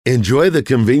Enjoy the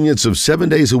convenience of 7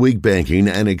 days a week banking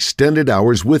and extended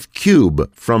hours with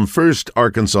Cube from First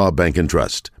Arkansas Bank and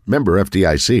Trust. Member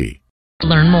FDIC.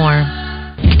 Learn more.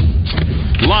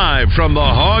 Live from the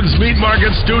Hogs Meat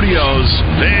Market Studios,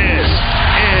 this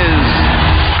is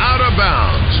Out of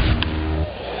Bounds.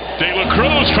 De La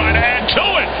Cruz trying to add to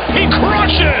it. He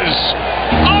crushes.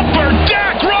 Upper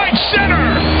deck right center.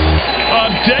 A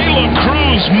De La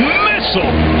Cruz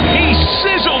missile. He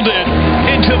sizzled it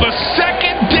into the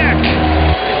second deck.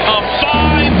 A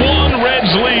 5-1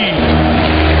 Reds lead.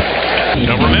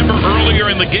 Now remember,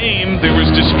 earlier in the game, there was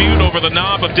dispute over the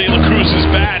knob of De La Cruz's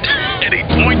bat, and he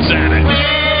points at it.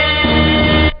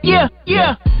 Yeah.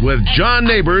 With John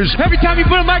Neighbors. Every time you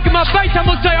put a mic in my face, I'm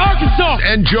going to say Arkansas.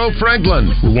 And Joe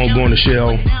Franklin. We won't go into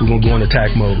shell. We're going to go in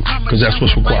attack mode, because that's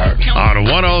what's required. On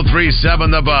 103.7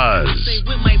 The Buzz.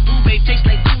 With my boo-babe, tastes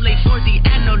like Kool-Aid for the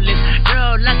analyst.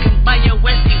 Girl, I can buy your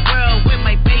Westie world with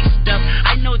my base stuff.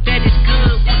 I know that it's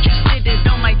good. Won't you sit it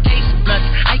on my taste buds?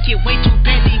 I get way too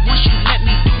busy once you let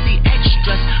me do the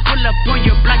extras. Pull up on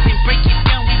your block and break it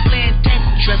down. We playing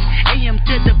Tetris. AM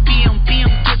to the PM, PM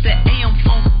to the AM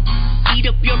phone. Eat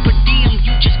up your per diem,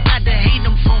 you just gotta hate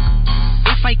them funk.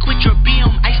 If I quit your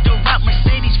BM, I still rock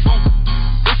Mercedes funk.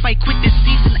 If I quit this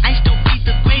season, I still be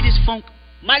the greatest funk.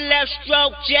 My left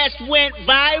stroke just went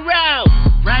viral.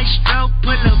 Right stroke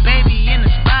put a baby in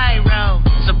a spiral.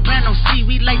 Soprano C,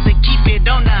 we like to keep it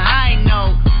on the high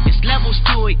note. It's levels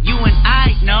to it, you and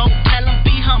I know. Tell them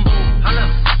be humble.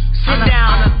 Sit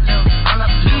down.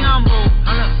 Be humble.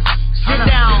 Sit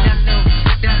down.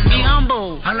 Be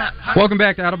humble. Welcome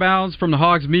back to Out of Bounds from the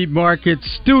Hogs Meat Market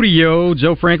Studio.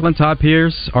 Joe Franklin, Todd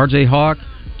Pierce, RJ Hawk,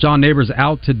 John Neighbors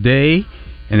out today.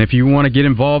 And if you want to get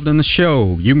involved in the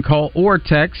show, you can call or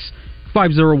text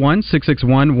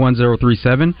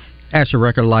 501-661-1037. Ask your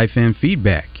record, life, and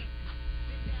feedback.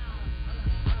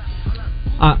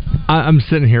 I'm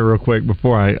sitting here real quick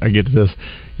before I get to this.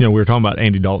 You know, we were talking about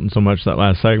Andy Dalton so much that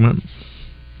last segment.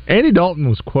 Andy Dalton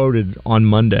was quoted on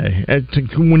Monday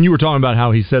when you were talking about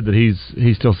how he said that he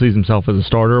still sees himself as a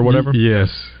starter or whatever. Yes.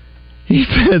 He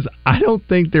says, I don't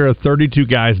think there are 32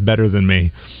 guys better than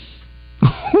me.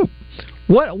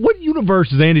 What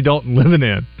universe is Andy Dalton living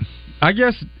in? I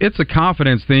guess it's a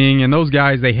confidence thing, and those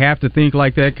guys, they have to think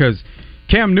like that because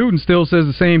Cam Newton still says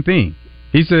the same thing.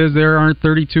 He says there aren't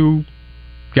 32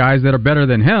 guys that are better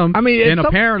than him. I mean, and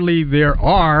apparently there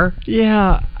are.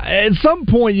 Yeah, at some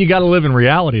point you got to live in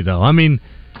reality, though. I mean,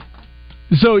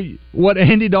 so what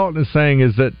Andy Dalton is saying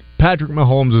is that Patrick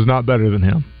Mahomes is not better than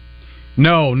him.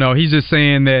 No, he's just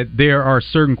saying that there are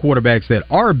certain quarterbacks that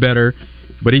are better,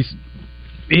 but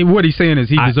what he's saying is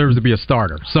he deserves to be a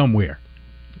starter somewhere.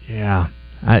 Yeah.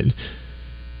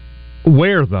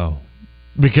 Where, though?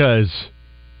 Because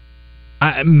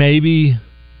maybe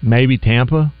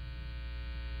Tampa?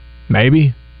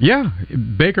 Maybe? Yeah.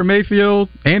 Baker Mayfield,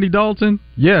 Andy Dalton?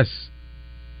 Yes.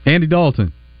 Andy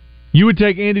Dalton. You would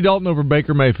take Andy Dalton over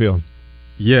Baker Mayfield?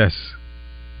 Yes.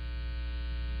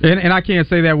 And I can't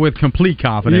say that with complete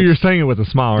confidence. You're saying it with a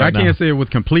smile right now. I can't say it with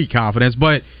complete confidence,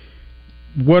 but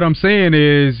what I'm saying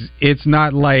is it's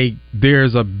not like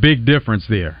there's a big difference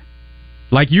there.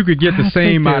 Like you could get the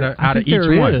same out of each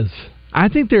one. Is. I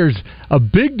think there's a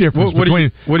big difference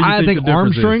between. I think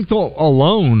arm strength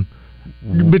alone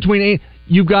between.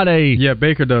 You've got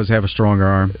Baker does have a stronger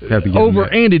arm over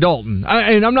Andy Dalton.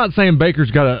 And I'm not saying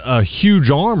Baker's got a huge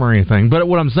arm or anything, but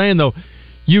what I'm saying though,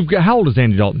 you've got, how old is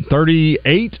Andy Dalton?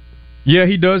 38. Yeah,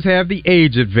 he does have the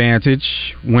age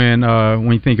advantage when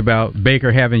you think about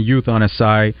Baker having youth on his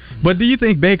side. But do you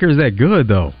think Baker's that good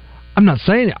though? I'm not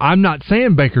saying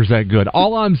Baker's that good.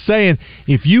 All I'm saying,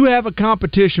 if you have a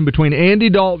competition between Andy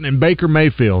Dalton and Baker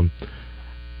Mayfield,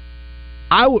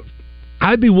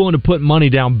 I'd be willing to put money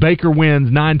down Baker wins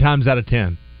 9 times out of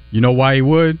 10. You know why he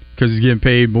would? Because he's getting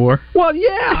paid more. Well,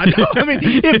 yeah. No, I mean,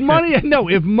 if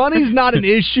money's not an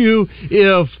issue,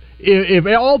 if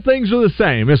all things are the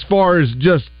same as far as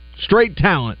just straight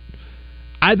talent,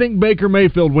 I think Baker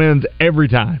Mayfield wins every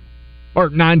time, or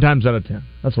 9 times out of 10.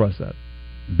 That's what I said.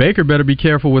 Baker better be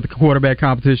careful with the quarterback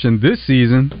competition this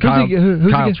season. Kyle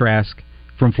Trask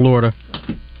from Florida.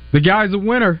 The guy's a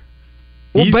winner.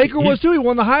 Well, Baker was too. He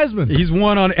won the Heisman. He's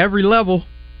won on every level.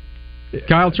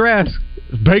 Kyle Trask.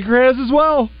 Baker has as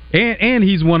well. And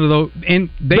he's one of those. And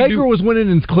Baker was winning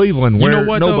in Cleveland where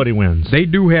nobody wins. They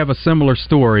do have a similar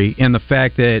story in the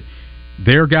fact that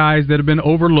they're guys that have been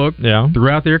overlooked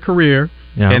throughout their career,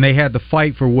 and they had to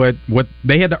fight for what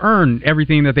they had to earn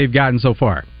everything that they've gotten so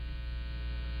far.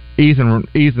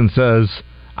 Ethan says,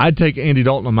 I'd take Andy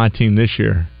Dalton on my team this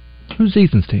year. Who's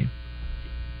Ethan's team?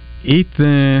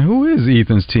 Who is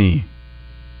Ethan's team?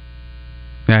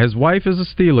 Now, his wife is a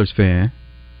Steelers fan.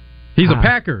 He's a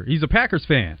Packer. He's a Packers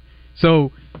fan.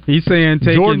 So he's saying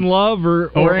taking Jordan Love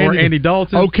or Andy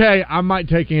Dalton. Okay, I might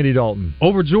take Andy Dalton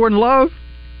over Jordan Love.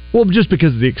 Well, just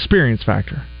because of the experience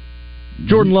factor.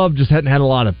 Jordan Love just hadn't had a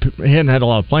lot of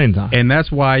playing time, and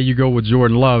that's why you go with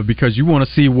Jordan Love, because you want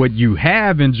to see what you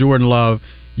have in Jordan Love.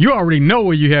 You already know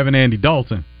what you have in Andy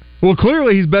Dalton. Well,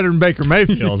 clearly he's better than Baker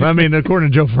Mayfield. I mean,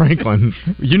 according to Joe Franklin.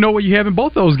 You know what you have in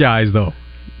both those guys, though.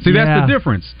 See, that's the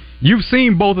difference. You've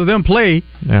seen both of them play.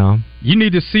 Yeah. You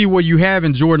need to see what you have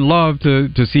in Jordan Love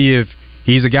to see if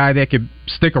he's a guy that could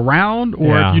stick around,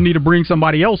 or if you need to bring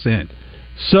somebody else in.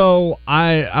 So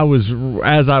I was,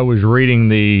 as I was reading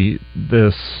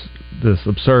this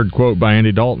absurd quote by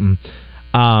Andy Dalton,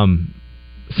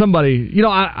 somebody,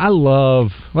 I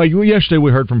love, like yesterday we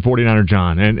heard from 49er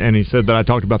John, and he said that I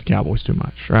talked about the Cowboys too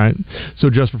much, right? So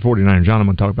just for 49er John, I'm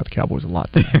going to talk about the Cowboys a lot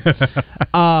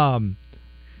today.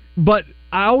 But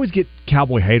I always get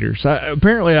Cowboy haters.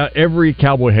 Apparently, every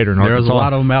Cowboy hater in Arkansas, there's a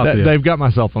lot of them out there. They've got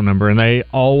my cell phone number, and they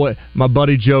always. My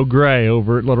buddy Joe Gray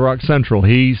over at Little Rock Central,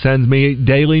 he sends me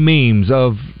daily memes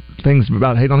of things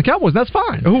about hating on the Cowboys. That's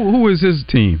fine. Who is his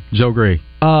team? Joe Gray. Do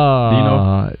you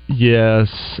know? Yes,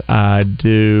 I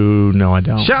do. No, I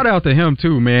don't. Shout out to him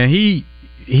too, man. He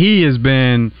has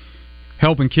been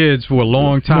helping kids for a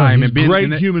long time. He's and being a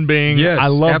great human being. Yes, I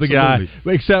love absolutely.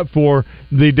 The guy, except for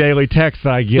the daily text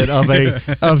I get of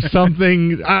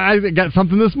something. I got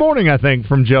something this morning, I think,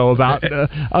 from Joe about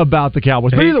the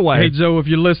Cowboys. But either way, hey Joe, if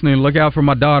you're listening, look out for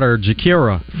my daughter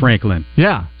Jakira Franklin.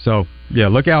 Yeah. So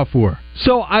look out for her.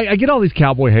 So I get all these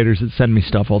Cowboy haters that send me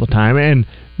stuff all the time, and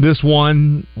this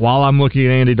one, while I'm looking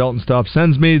at Andy Dalton stuff,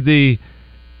 sends me the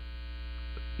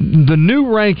new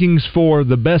rankings for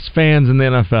the best fans in the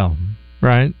NFL.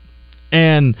 Right?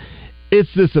 And it's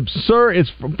this absurd.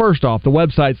 It's first off, the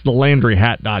website's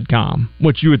thelandryhat.com,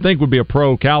 which you would think would be a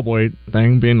pro Cowboy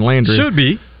thing, being Landry. Should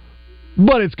be.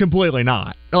 But it's completely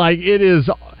not. Like, it is.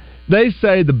 They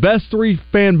say the best three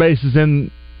fan bases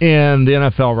in the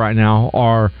NFL right now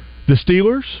are the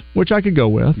Steelers, which I could go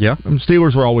with. Yeah.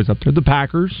 Steelers were always up there. The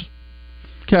Packers.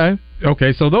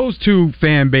 Okay, so those two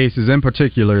fan bases in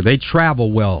particular, they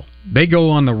travel well. They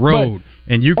go on the road.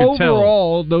 And you can tell.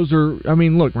 Overall, those are. I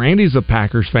mean, look, Randy's a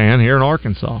Packers fan here in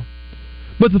Arkansas,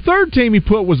 but the third team he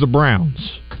put was the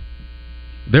Browns.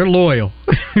 They're loyal.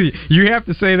 You have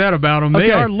to say that about them. Okay.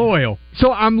 They are loyal.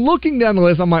 So I'm looking down the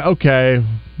list. I'm like, okay,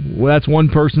 well, that's one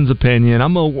person's opinion.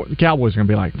 The Cowboys are going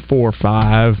to be like 4 or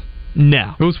 5.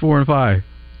 No. Who's 4 and 5?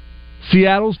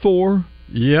 Seattle's 4.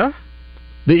 Yeah.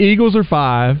 The Eagles are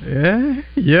 5.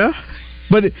 Yeah.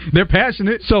 But they're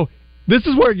passionate. So this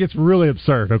is where it gets really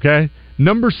absurd. Okay.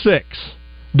 Number 6,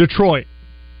 Detroit.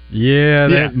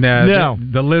 Yeah, no.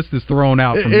 The list is thrown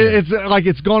out. It's like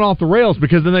it's gone off the rails,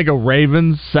 because then they go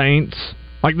Ravens, Saints.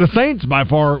 Like the Saints by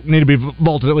far need to be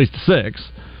vaulted at least to 6.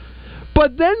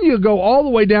 But then you go all the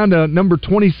way down to number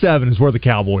 27 is where the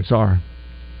Cowboys are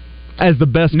as the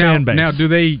best fan base. Now, do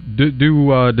they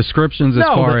do descriptions as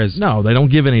far as... No, they don't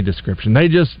give any description. They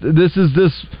just... This is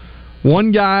this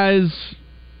one guy's...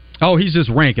 Oh, he's just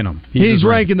ranking them. He's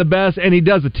ranking the best, and he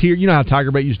does a tier. You know how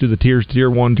Tiger Bet used to do the tiers, tier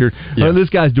 1, tier... Yeah. Well,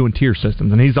 this guy's doing tier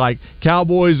systems, and he's like,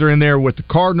 Cowboys are in there with the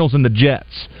Cardinals and the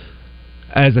Jets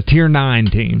as a tier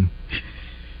 9 team.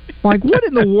 Like, what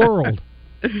in the world?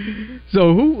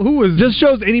 So who is... Just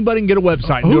shows anybody can get a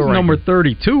website. Who's number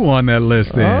 32 on that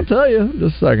list, then? I'll tell you.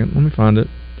 Just a second. Let me find it.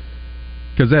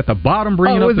 Because at the bottom,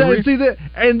 bringing up the...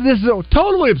 And this is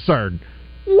totally absurd.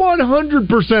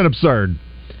 100% absurd.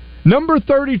 Number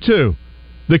 32,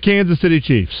 the Kansas City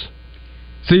Chiefs.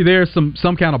 See, there's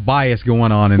some kind of bias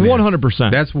going on in there.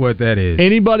 100%. That's what that is.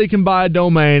 Anybody can buy a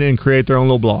domain and create their own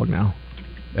little blog now.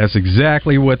 That's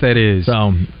exactly what that is.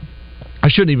 So, I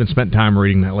shouldn't even spent time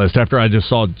reading that list after I just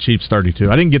saw the Chiefs 32.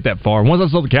 I didn't get that far. Once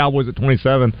I saw the Cowboys at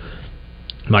 27,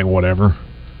 I'm like, whatever.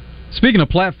 Speaking of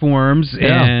platforms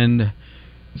and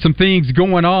some things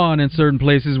going on in certain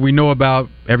places, we know about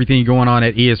everything going on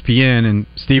at ESPN, and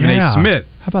Stephen A. Smith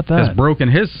has broken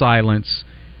his silence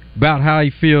about how he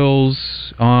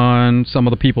feels on some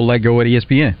of the people let go at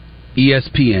ESPN.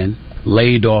 ESPN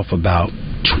laid off about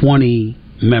 20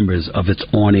 members of its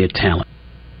on-air talent.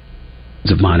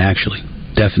 Of mine, actually.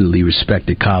 Definitely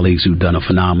respected colleagues who've done a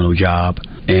phenomenal job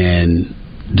and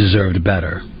deserved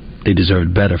better. They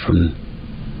deserved better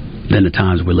than the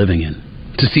times we're living in.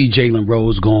 To see Jalen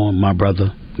Rose gone, my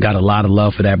brother, got a lot of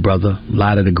love for that brother. A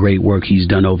lot of the great work he's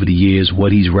done over the years,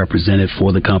 what he's represented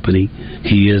for the company.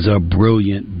 He is a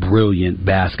brilliant, brilliant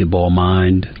basketball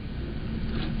mind.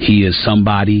 He is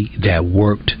somebody that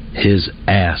worked his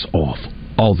ass off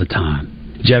all the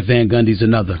time. Jeff Van Gundy's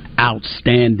another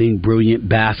outstanding, brilliant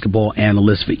basketball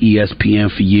analyst for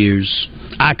ESPN for years.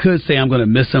 I could say I'm going to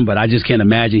miss him, but I just can't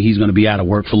imagine he's going to be out of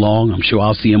work for long. I'm sure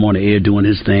I'll see him on the air doing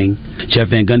his thing. Jeff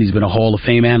Van Gundy's been a Hall of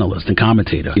Fame analyst and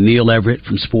commentator. Neil Everett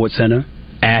from SportsCenter,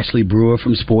 Ashley Brewer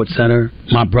from SportsCenter,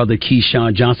 my brother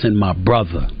Keyshawn Johnson, my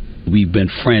brother. We've been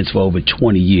friends for over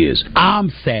 20 years.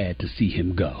 I'm sad to see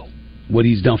him go. What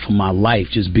he's done for my life,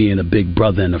 just being a big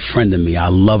brother and a friend of me. I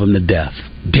love him to death.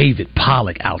 David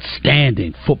Pollack,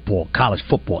 outstanding college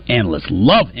football analyst.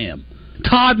 Love him.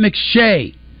 Todd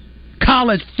McShay,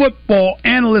 college football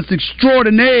analyst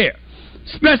extraordinaire,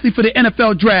 especially for the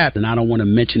NFL draft. And I don't want to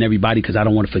mention everybody because I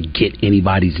don't want to forget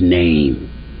anybody's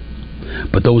name.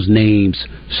 But those names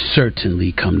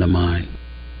certainly come to mind.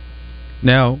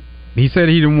 Now, he said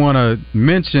he didn't want to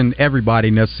mention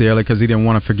everybody necessarily because he didn't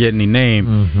want to forget any name.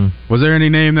 Mm-hmm. Was there any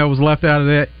name that was left out of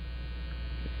that?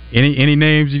 Any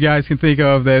names you guys can think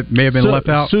of that may have been left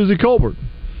out? Susie Colbert.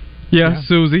 Yeah,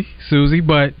 Susie,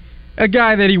 but a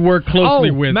guy that he worked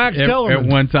closely with Max at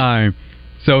one time.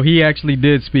 So he actually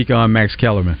did speak on Max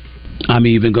Kellerman. I'm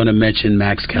even going to mention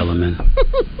Max Kellerman.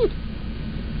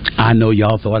 I know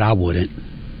y'all thought I wouldn't.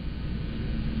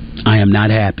 I am not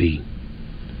happy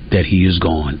that he is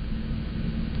gone.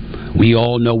 We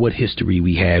all know what history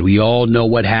we had. We all know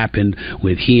what happened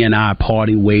with he and I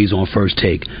parting ways on First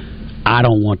Take. I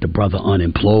don't want the brother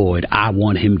unemployed. I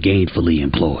want him gainfully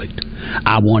employed.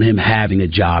 I want him having a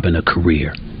job and a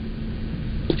career.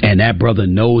 And that brother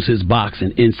knows his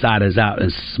boxing inside as out,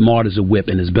 as smart as a whip,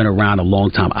 and has been around a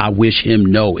long time. I wish him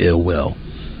no ill will.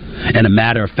 And a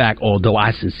matter of fact, although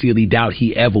I sincerely doubt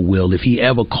he ever will, if he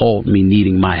ever called me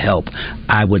needing my help,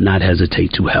 I would not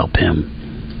hesitate to help him.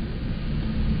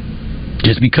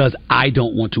 Just because I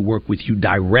don't want to work with you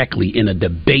directly in a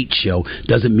debate show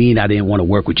doesn't mean I didn't want to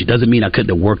work with you. Doesn't mean I couldn't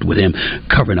have worked with him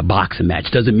covering a boxing match.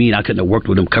 Doesn't mean I couldn't have worked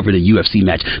with him covering a UFC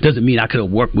match. Doesn't mean I could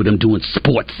have worked with him doing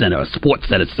SportsCenter, a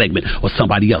SportsCenter segment, or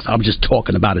somebody else. I'm just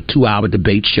talking about a 2-hour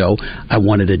debate show. I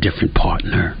wanted a different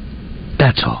partner.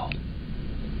 That's all.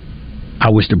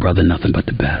 I wish the brother nothing but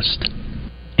the best.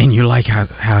 And you like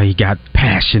how he got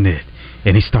passionate.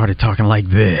 And he started talking like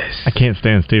this. I can't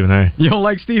stand Stephen A. You don't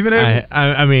like Stephen A?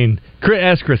 I mean,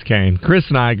 ask Chris Kane. Chris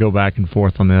and I go back and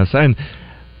forth on this, and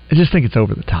I just think it's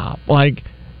over the top. Like,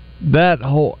 that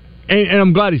whole... And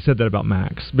I'm glad he said that about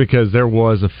Max, because there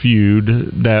was a feud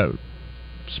that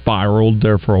spiraled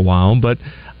there for a while, but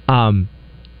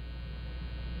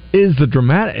is the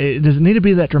dramatic... Does it need to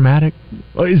be that dramatic?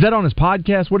 Is that on his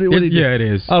podcast? What did he do? Yeah, it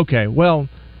is. Okay, well...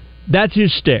 That's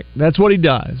his shtick. That's what he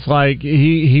does. Like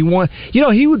he want,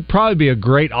 he would probably be a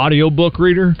great audiobook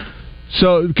reader.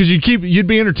 So because you'd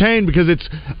be entertained because it's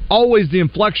always the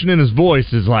inflection in his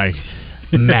voice is like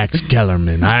Max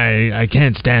Kellerman. I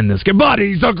can't stand this guy, but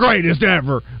he's the greatest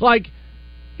ever. Like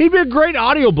he'd be a great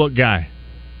audiobook guy.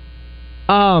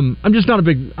 I'm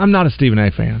not a Stephen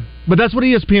A. fan, but that's what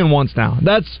ESPN wants now.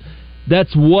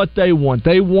 That's what they want.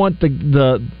 They want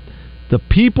the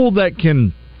people that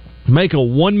can make a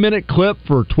 1-minute clip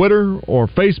for Twitter or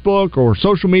Facebook or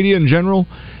social media in general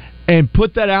and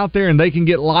put that out there and they can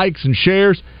get likes and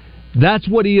shares. That's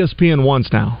what ESPN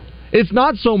wants now. It's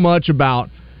not so much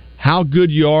about how good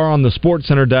you are on the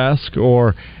SportsCenter desk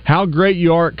or how great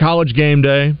you are at College Game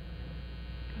Day.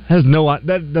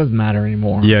 That doesn't matter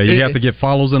anymore. Yeah, you have to get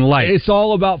follows and likes. It's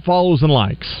all about follows and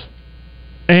likes.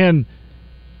 And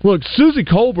look, Susie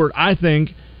Colbert, I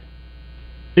think,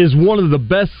 is one of the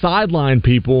best sideline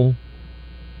people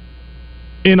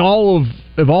in all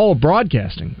of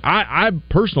broadcasting. I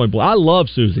personally, I love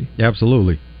Susie.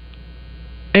 Absolutely.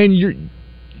 And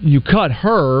you cut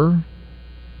her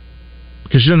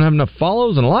because she doesn't have enough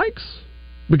follows and likes.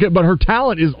 But her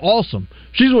talent is awesome.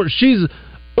 She's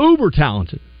uber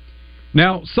talented.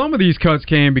 Now, some of these cuts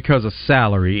came because of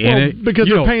salary, because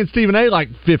they're paying Stephen A. like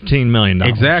 $15 million.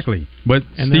 Exactly, they're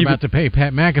about to pay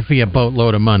Pat McAfee a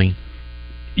boatload of money.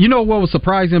 You know what was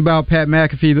surprising about Pat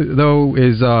McAfee, though,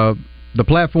 is the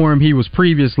platform he was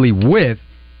previously with,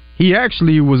 he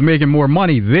actually was making more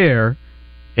money there,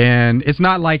 and it's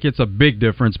not like it's a big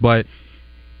difference, but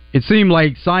it seemed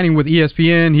like signing with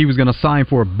ESPN, he was going to sign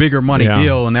for a bigger money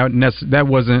deal, and that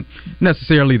wasn't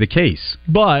necessarily the case.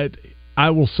 But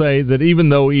I will say that even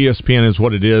though ESPN is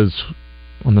what it is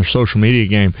on their social media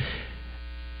game,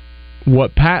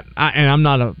 what I'm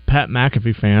not a Pat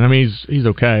McAfee fan. I mean, he's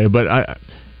okay, but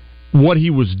what he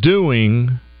was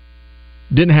doing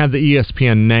didn't have the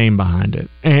ESPN name behind it.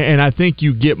 And I think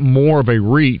you get more of a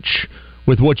reach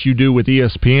with what you do with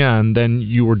ESPN than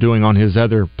you were doing on his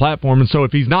other platform. And so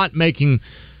if he's not making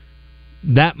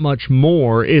that much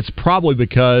more, it's probably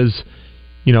because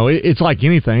it's like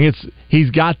anything.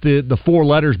 He's got the 4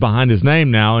 letters behind his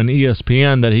name now in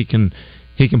ESPN that he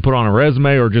can put on a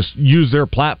resume or just use their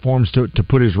platforms to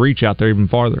put his reach out there even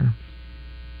farther.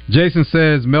 Jason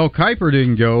says Mel Kiper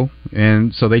didn't go,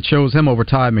 and so they chose him over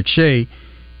Todd McShay.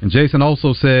 And Jason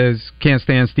also says can't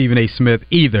stand Stephen A. Smith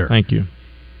either. Thank you.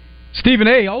 Stephen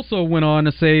A. also went on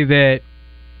to say that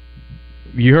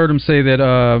you heard him say that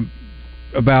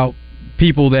about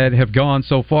people that have gone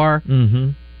so far. Mm-hmm.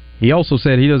 He also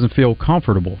said he doesn't feel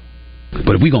comfortable.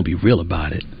 But if we're going to be real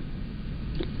about it,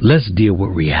 let's deal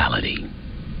with reality.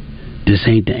 This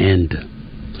ain't the end.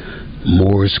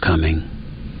 More is coming.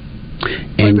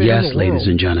 And yes, ladies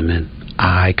and gentlemen,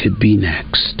 I could be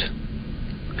next.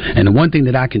 And the one thing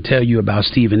that I can tell you about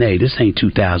Stephen A., this ain't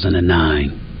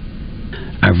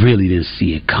 2009. I really didn't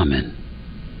see it coming.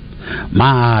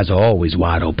 My eyes are always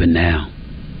wide open now.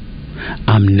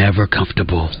 I'm never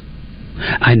comfortable.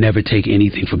 I never take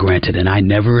anything for granted, and I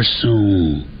never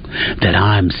assume that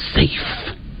I'm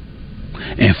safe.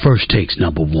 And First Take's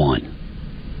number one.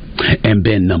 And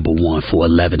been number one for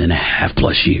 11 and a half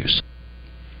plus years.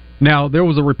 Now, there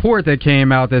was a report that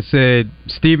came out that said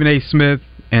Stephen A. Smith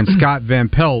and Scott Van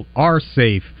Pelt are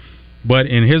safe, but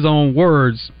in his own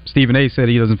words, Stephen A. said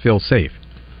he doesn't feel safe.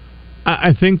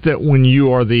 I think that when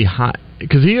you are the high,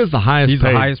 because he is the highest paid. He's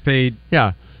the highest paid.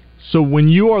 Yeah. So when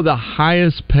you are the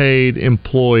highest paid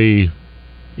employee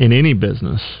in any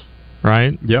business,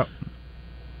 right? Yep.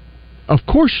 Of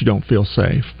course you don't feel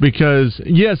safe because,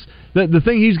 yes, the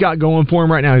thing he's got going for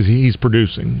him right now is he's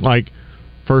producing. Like,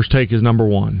 First Take is number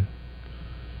one.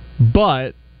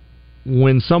 But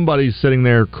when somebody's sitting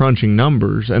there crunching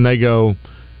numbers and they go,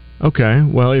 okay,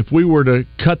 well, if we were to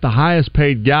cut the highest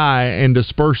paid guy and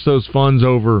disperse those funds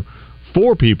over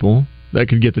 4 people that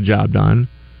could get the job done,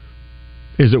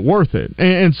 is it worth it?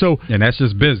 And that's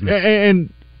just business.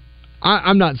 And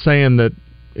I'm not saying that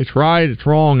it's right, it's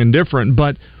wrong, and different,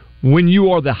 but when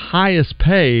you are the highest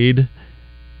paid,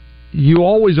 you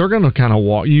always are going to kind of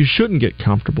walk. You shouldn't get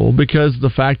comfortable because the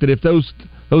fact that if those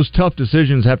tough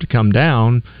decisions have to come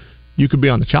down, you could be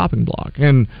on the chopping block.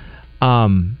 And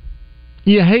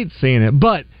you hate seeing it,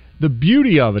 but the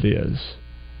beauty of it is,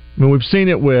 I mean, we've seen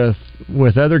it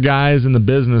with other guys in the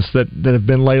business that have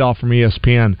been laid off from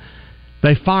ESPN.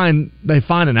 They find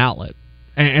an outlet,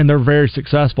 and they're very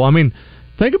successful. I mean,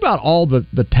 think about all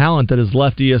the talent that has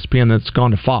left ESPN that's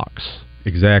gone to Fox.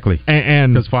 Exactly.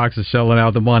 And because Fox is shelling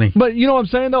out the money. But you know what I'm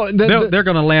saying, though? They're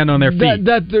going to land on their feet.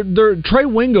 Trey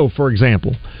Wingo, for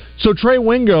example. So Trey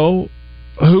Wingo,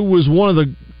 who was one of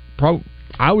the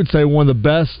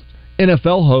best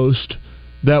NFL hosts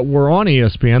that were on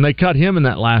ESPN, they cut him in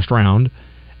that last round,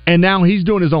 and now he's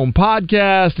doing his own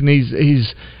podcast, and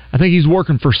I think he's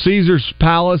working for Caesars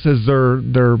Palace as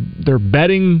their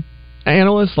betting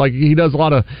analyst. Like, he does a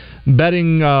lot of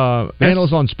betting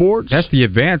analysts on sports. That's the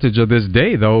advantage of this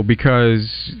day, though,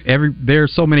 because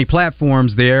there's so many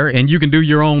platforms there, and you can do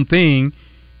your own thing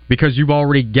because you've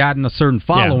already gotten a certain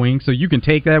following, so you can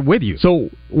take that with you. So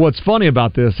what's funny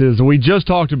about this is we just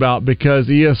talked about, because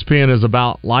ESPN is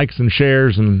about likes and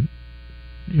shares and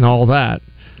all that,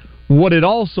 what it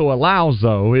also allows,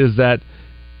 though, is that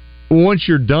once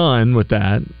you're done with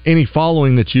that, any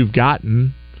following that you've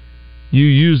gotten, you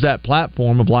use that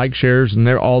platform of like, shares, and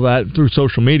all that through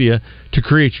social media to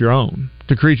create your own,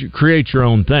 create your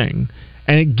own thing,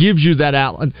 and it gives you that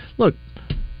outlet. Look,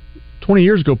 20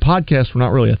 years ago, podcasts were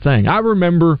not really a thing. I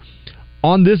remember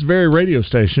on this very radio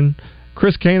station,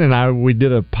 Chris Kane and I, we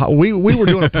were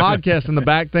doing a podcast in the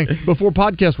back thing before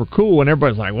podcasts were cool, and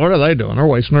everybody's like, "What are they doing? They're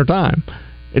wasting their time."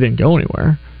 It didn't go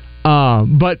anywhere,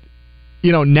 but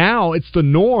now it's the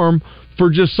norm for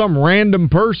just some random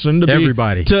person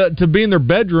to be in their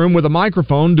bedroom with a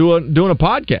microphone doing a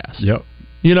podcast. Yep.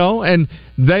 And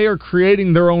they are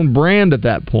creating their own brand at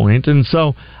that point. And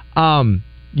so,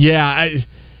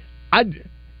 is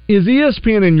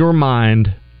ESPN in your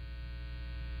mind?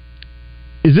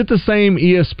 Is it the same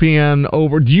ESPN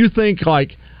over? Do you think,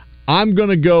 like, I'm going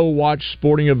to go watch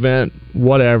sporting event,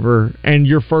 whatever, and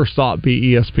your first thought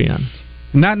be ESPN?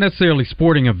 Not necessarily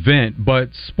sporting event, but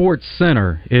Sports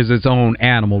Center is its own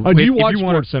animal. Do you watch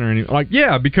Sports Center?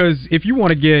 Yeah, because if you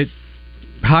want to get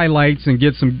highlights and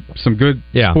get some good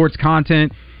sports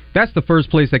content, that's the first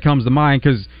place that comes to mind.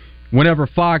 Because whenever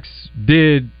Fox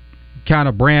did kind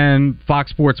of brand Fox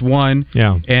Sports 1,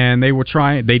 and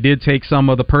they did take some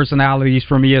of the personalities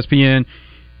from ESPN.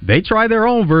 They tried their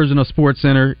own version of Sports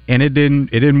Center, and it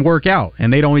didn't work out,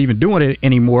 and they don't even do it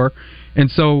anymore.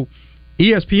 And so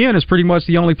ESPN is pretty much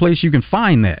the only place you can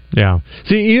find that. Yeah.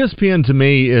 See, ESPN to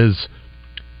me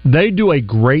they do a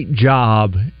great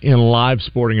job in live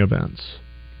sporting events.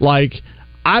 Like,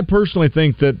 I personally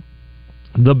think that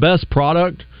the best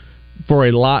product for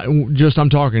a lot, I'm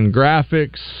talking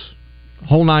graphics,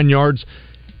 whole 9 yards,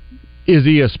 is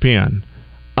ESPN.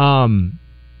 I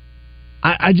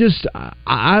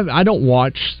don't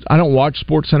watch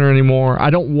SportsCenter anymore. I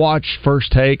don't watch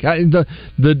First Take.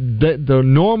 The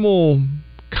normal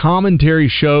commentary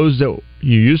shows that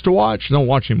you used to watch, I don't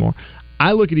watch anymore.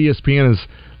 I look at ESPN as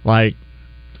like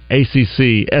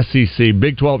ACC, SEC,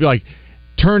 Big 12,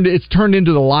 it's turned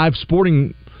into the live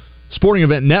sporting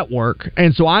event network.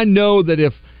 And so I know that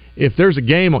if there's a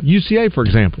game on UCA, for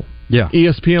example,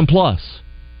 ESPN Plus,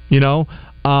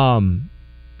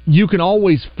 you can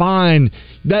always find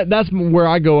that's where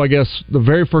I go. I guess the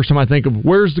very first time I think of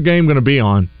where's the game going to be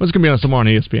on? What's going to be on somewhere on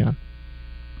ESPN?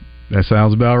 That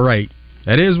sounds about right.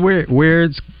 That is where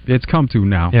it's come to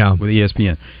now with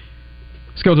ESPN.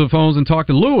 Let's go to the phones and talk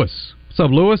to Lewis. What's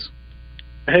up, Lewis?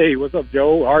 Hey, what's up,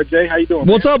 Joe? RJ, how you doing?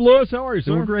 What's up, Lewis? How are you,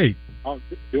 sir? Doing great. I'm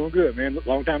doing good, man.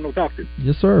 Long time no talk to you.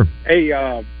 Yes, sir. Hey,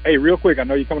 real quick, I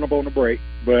know you're coming up on the break,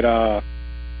 but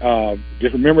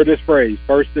just remember this phrase: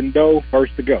 first and dough,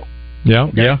 first to go. Yeah,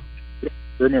 okay? Yeah.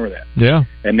 Remember that. Yeah.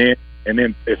 And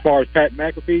then as far as Pat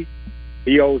McAfee,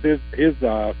 he owes his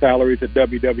salary to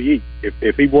WWE.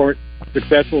 If he weren't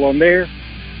successful on there,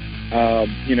 by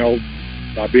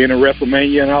being in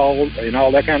WrestleMania and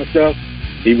all that kind of stuff,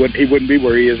 he wouldn't be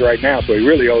where he is right now. So he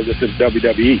really owes it to the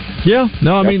WWE. Yeah.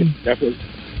 No, that's what.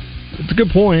 It's a good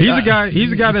point.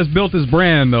 He's a guy that's built his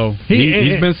brand, though.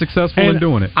 He's been successful in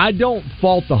doing it. I don't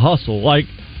fault the hustle. Like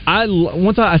I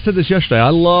said this yesterday. I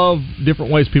love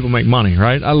different ways people make money.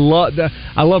 Right? I love that.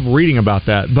 I love reading about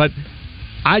that. But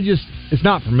it's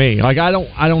not for me. Like I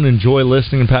don't enjoy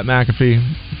listening to Pat McAfee.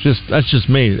 That's just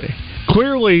me.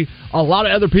 Clearly, a lot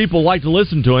of other people like to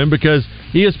listen to him because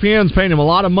ESPN's paying him a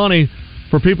lot of money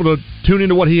for people to tune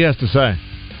into what he has to say.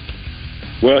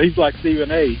 Well, he's like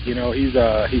Stephen A. He's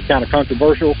kind of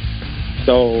controversial,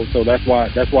 so that's why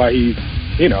he's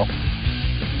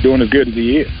doing as good as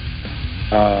he is.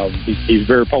 He's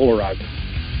very polarizing.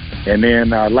 And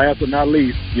then last but not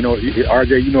least,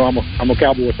 RJ, I'm a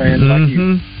Cowboy fan like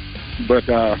you, but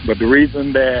the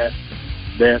reason that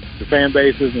the fan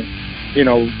base isn't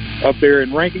up there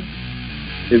in ranking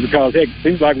is because it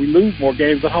seems like we lose more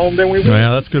games at home than we win.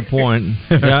 Yeah, that's a good point.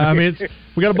 We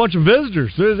got a bunch of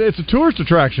visitors. It's a tourist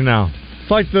attraction now.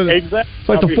 It's like the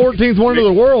 14th wonder of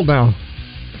the world now.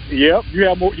 Yep, you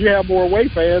have more away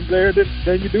fans there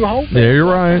than you do home fans. Yeah,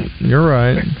 you're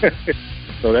right.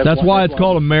 So that's why it's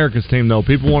called America's Team, though.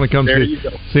 People want to come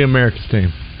see America's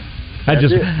Team. That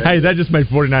just made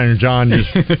 49er John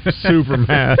just super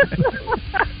mad.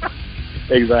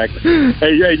 Exactly.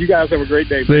 Hey, you guys have a great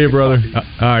day. See you, brother.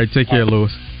 All right, take care,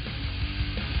 Lewis.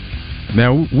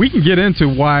 Now, we can get into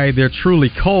why they're truly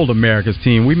called America's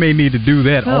Team. We may need to do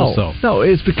that also. No,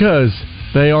 it's because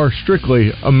they are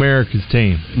strictly America's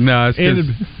Team. No, it's because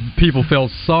people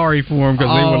felt sorry for them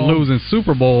because they were losing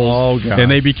Super Bowls, and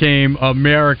they became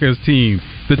America's Team,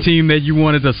 the team that you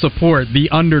wanted to support, the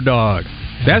underdog.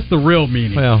 That's the real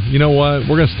meaning. Well, you know what?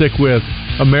 We're going to stick with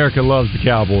America loves the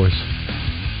Cowboys.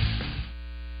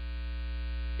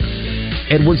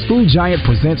 Edwards Food Giant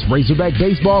presents Razorback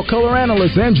Baseball color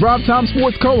analyst and Drive Time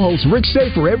Sports co-host Rick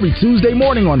Schaefer every Tuesday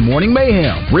morning on Morning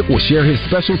Mayhem. Rick will share his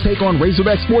special take on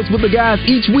Razorback sports with the guys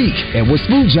each week. Edwards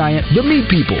Food Giant, the meat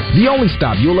people, the only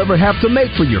stop you'll ever have to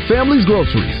make for your family's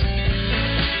groceries.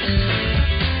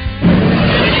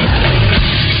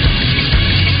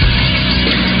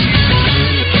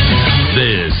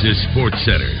 This is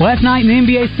SportsCenter. Last night in the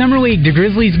NBA Summer League, the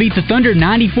Grizzlies beat the Thunder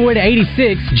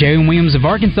 94-86. Jalen Williams of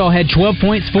Arkansas had 12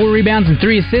 points, 4 rebounds, and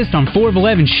 3 assists on 4 of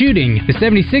 11 shooting. The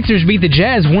 76ers beat the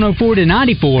Jazz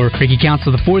 104-94. Ricky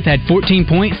Council IV had 14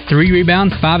 points, 3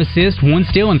 rebounds, 5 assists, 1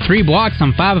 steal, and 3 blocks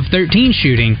on 5 of 13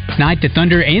 shooting. Tonight, the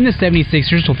Thunder and the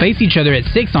 76ers will face each other at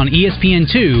 6 on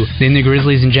ESPN2. Then the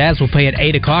Grizzlies and Jazz will play at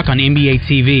 8 o'clock on NBA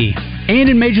TV. And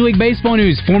in Major League Baseball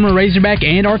news, former Razorback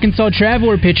and Arkansas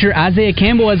Traveler pitcher Isaiah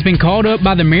Campbell has been called up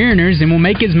by the Mariners and will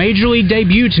make his Major League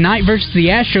debut tonight versus the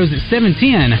Astros at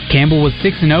 7:10. Campbell was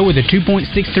 6-0 with a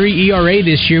 2.63 ERA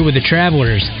this year with the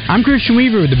Travelers. I'm Christian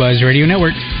Weaver with the Buzz Radio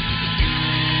Network.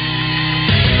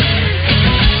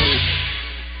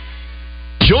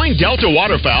 Join Delta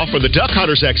Waterfowl for the Duck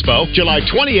Hunters Expo, July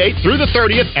 28th through the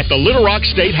 30th at the Little Rock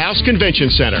State House Convention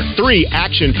Center. 3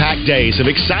 action-packed days of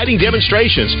exciting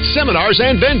demonstrations, seminars,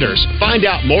 and vendors. Find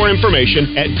out more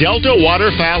information at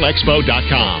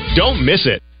DeltaWaterfowlExpo.com. Don't miss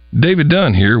it. David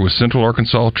Dunn here with Central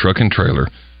Arkansas Truck and Trailer.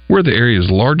 We're the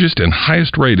area's largest and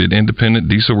highest-rated independent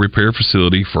diesel repair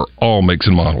facility for all makes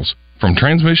and models, from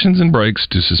transmissions and brakes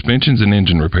to suspensions and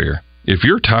engine repair. If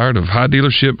you're tired of high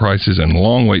dealership prices and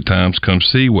long wait times, come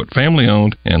see what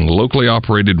family-owned and locally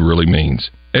operated really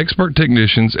means. Expert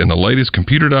technicians and the latest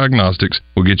computer diagnostics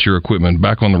will get your equipment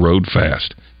back on the road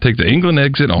fast. Take the England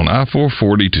exit on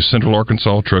I-440 to Central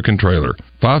Arkansas Truck and Trailer.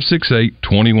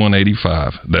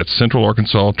 568-2185. That's Central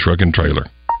Arkansas Truck and Trailer.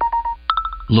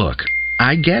 Look,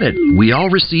 I get it. We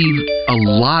all receive a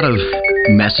lot of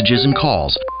messages and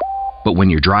calls. But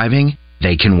when you're driving,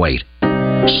 they can wait.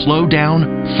 Slow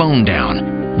down, phone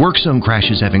down. Work zone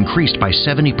crashes have increased by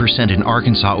 70% in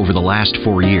Arkansas over the last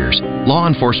 4 years. Law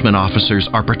enforcement officers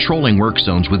are patrolling work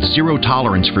zones with zero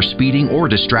tolerance for speeding or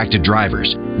distracted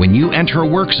drivers. When you enter a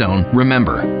work zone,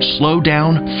 remember, slow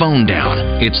down, phone down.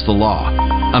 It's the law.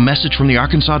 A message from the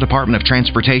Arkansas Department of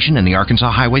Transportation and the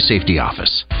Arkansas Highway Safety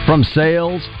Office. From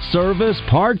sales, service,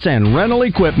 parts, and rental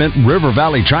equipment, River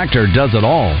Valley Tractor does it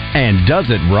all and does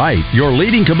it right. Your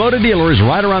leading Kubota dealer is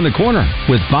right around the corner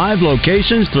with 5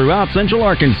 locations throughout Central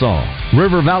Arkansas.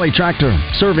 River Valley Tractor,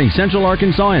 serving Central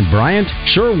Arkansas and Bryant,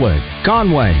 Sherwood,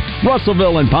 Conway,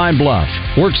 Russellville, and Pine Bluff.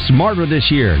 Work smarter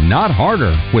this year, not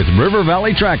harder, with River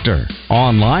Valley Tractor.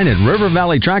 Online at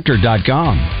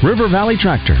rivervalleytractor.com. River Valley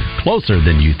Tractor, closer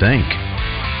than you think.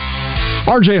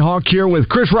 RJ Hawk here with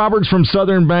Chris Roberts from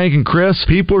Southern Bank. And Chris,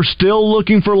 people are still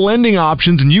looking for lending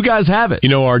options, and you guys have it. You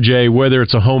know, RJ, whether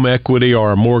it's a home equity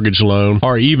or a mortgage loan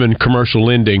or even commercial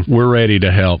lending, we're ready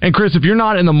to help. And Chris, if you're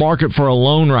not in the market for a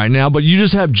loan right now, but you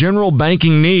just have general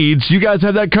banking needs, you guys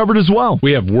have that covered as well.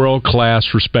 We have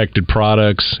world-class respected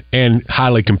products and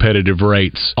highly competitive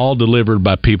rates, all delivered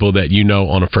by people that you know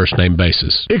on a first-name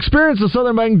basis. Experience the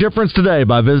Southern Bank difference today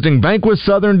by visiting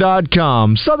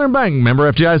bankwithsouthern.com. Southern Bank,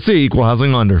 member FDIC, equal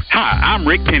housing lender. Hi, I'm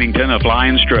Rick Pennington of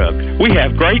Lions Drug. We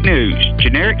have great news.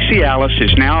 Generic Cialis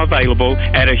is now available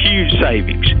at a huge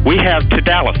savings. We have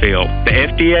Tadalafil, the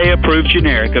FDA-approved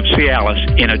generic of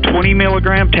Cialis, in a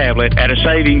 20-milligram tablet at a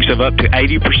savings of up to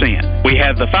 80%. We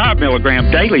have the 5-milligram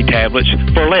daily tablets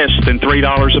for less than $3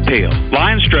 a pill.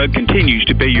 Lions Drug continues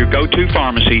to be your go-to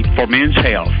pharmacy for men's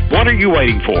health. What are you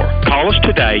waiting for? Call us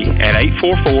today at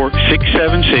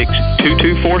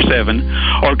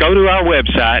 844-676-2247 or go to our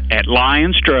website at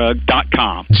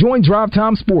lionsdrug.com. Join Drive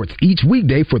Time Sports each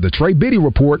weekday for the Trey Biddy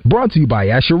Report, brought to you by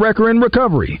Asher Wrecker and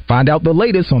Recovery. Find out the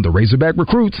latest on the Razorback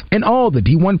recruits and all the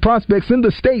D1 prospects in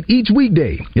the state each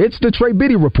weekday. It's the Trey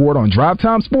Biddy Report on Drive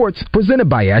Time Sports, presented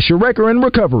by Asher Wrecker and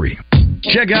Recovery.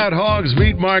 Check out Hogs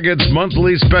Meat Market's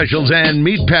monthly specials and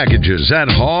meat packages at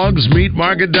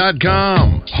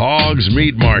hogsmeatmarket.com. Hogs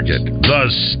Meat Market, the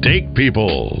steak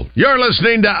people. You're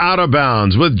listening to Out of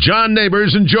Bounds with John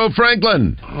Neighbors and Joe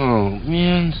Franklin. Oh,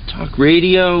 man, talk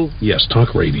radio? Yes,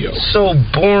 talk radio. So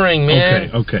boring, man.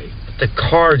 Okay. The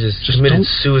car just committed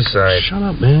suicide. Shut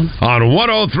up, man. On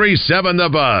 103.7 The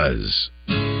Buzz.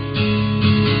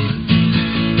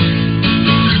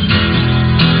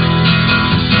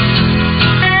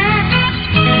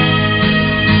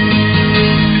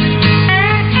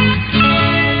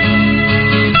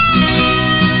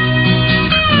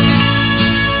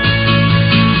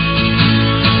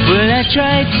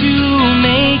 Tried to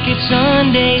make it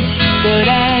Sunday,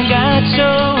 but I got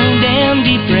so damn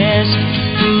depressed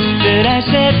that I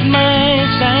set my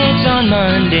sights on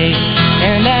Monday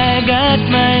and I got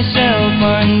myself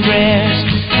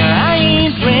undressed. I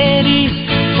ain't ready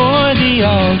for the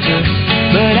altar,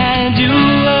 but I do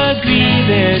agree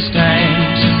there's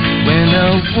times when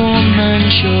a woman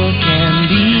sure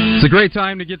can be. It's a great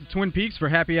time to get to Twin Peaks for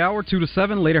happy hour 2 to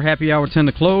 7, later happy hour 10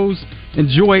 to close.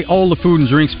 Enjoy all the food and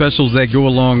drink specials that go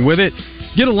along with it.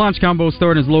 Get a lunch combo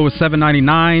starting as low as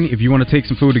 $7.99. If you want to take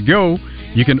some food to go,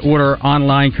 you can order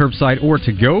online, curbside, or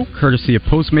to go, courtesy of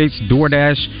Postmates,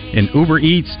 DoorDash, and Uber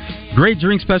Eats. Great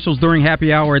drink specials during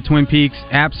happy hour at Twin Peaks.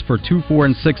 Apps for $2, $4,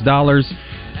 and $6.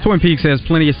 Twin Peaks has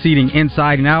plenty of seating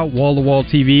inside and out, wall-to-wall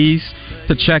TVs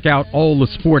to check out all the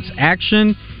sports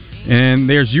action. And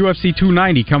there's UFC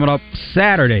 290 coming up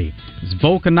Saturday. It's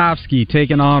Volkanovski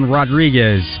taking on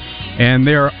Rodriguez. And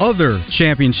there are other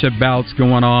championship bouts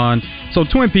going on. So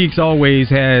Twin Peaks always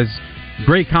has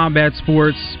great combat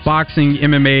sports, boxing,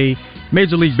 MMA.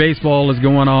 Major League Baseball is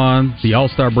going on. The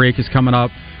All-Star break is coming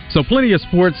up. So plenty of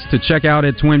sports to check out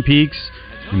at Twin Peaks.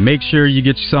 And make sure you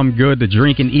get you something good to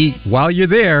drink and eat while you're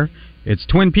there. It's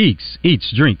Twin Peaks.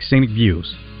 Eats, drink, scenic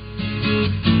views.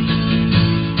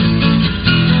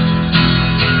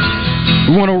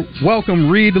 We want to welcome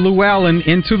Reed Llewellyn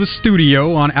into the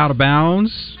studio on Out of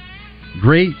Bounds.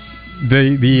 Great.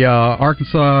 The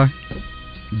Arkansas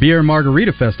Beer and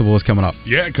Margarita Festival is coming up.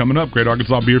 Yeah, coming up. Great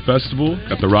Arkansas Beer Festival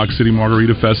at the Rock City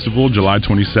Margarita Festival, July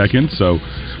 22nd. So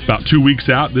about 2 weeks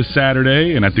out this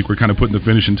Saturday, and I think we're kind of putting the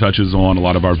finishing touches on a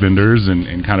lot of our vendors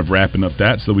and kind of wrapping up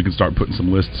that so we can start putting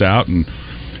some lists out. And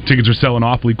tickets are selling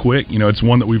awfully quick. You know, it's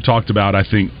one that we've talked about, I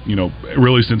think, you know,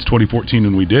 really since 2014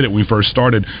 when we did it. When we first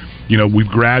started, you know, we've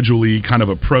gradually kind of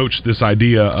approached this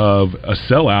idea of a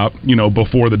sellout, you know,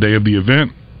 before the day of the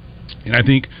event. And I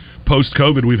think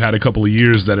post-COVID, we've had a couple of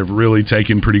years that have really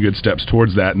taken pretty good steps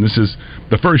towards that. And this is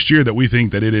the first year that we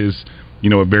think that it is, you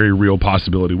know, a very real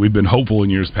possibility. We've been hopeful in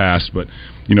years past, but,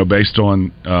 you know, based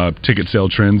on ticket sale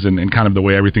trends and kind of the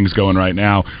way everything's going right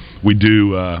now, we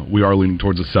are leaning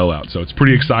towards a sellout. So it's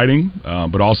pretty exciting,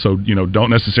 but also, you know, don't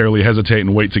necessarily hesitate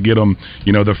and wait to get them,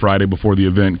 you know, the Friday before the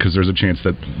event, because there's a chance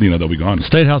that, you know, they'll be gone.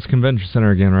 State House Convention Center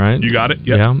again, right? You got it?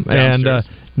 Yep. Yeah. And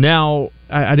now,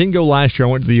 I didn't go last year.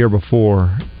 I went to the year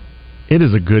before. It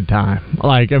is a good time.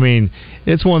 Like, I mean,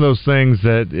 it's one of those things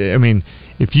that, I mean,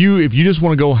 if you just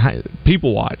want to go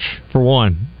people watch, for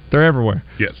one, they're everywhere.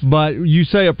 Yes. But you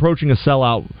say approaching a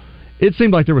sellout, it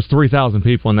seemed like there was 3,000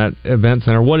 people in that event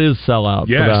center. What is sellout?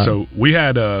 Yeah, so we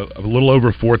had a little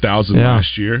over 4,000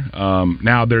 last year.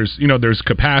 Now there's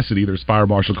capacity, there's fire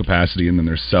marshal capacity, and then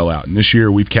there's sellout. And this year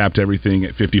we've capped everything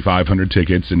at 5,500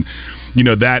 tickets. And you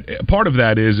know, that part of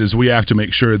that is we have to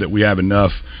make sure that we have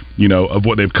enough, you know, of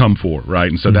what they've come for, right?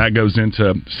 And so that goes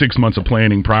into 6 months of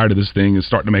planning prior to this thing, and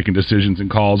starting making decisions and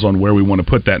calls on where we want to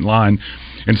put that in line.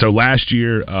 And so last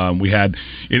year we had,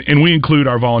 and we include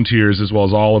our volunteers as well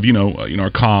as all of you know our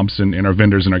comps and our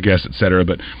vendors and our guests, et cetera.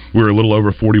 But we were a little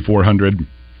over 4,400.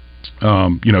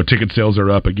 You know, ticket sales are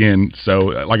up again. So,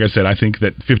 like I said, I think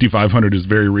that 5,500 is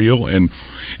very real, and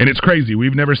it's crazy.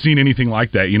 We've never seen anything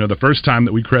like that. You know, the first time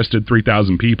that we crested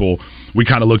 3,000 people, we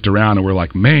kind of looked around and we're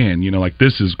like, man, you know, like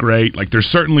this is great. Like there's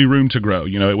certainly room to grow.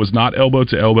 You know, it was not elbow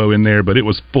to elbow in there, but it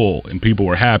was full, and people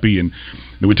were happy. And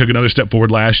we took another step forward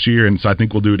last year, and so I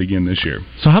think we'll do it again this year.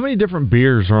 So, how many different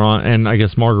beers are on, and I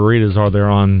guess margaritas are there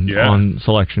on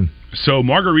selection? So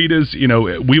margaritas, you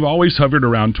know, we've always hovered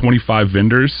around 25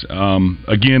 vendors.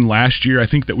 Again, last year, I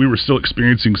think that we were still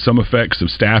experiencing some effects of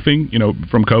staffing, you know,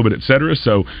 from COVID, et cetera.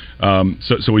 So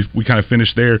we kind of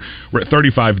finished there. We're at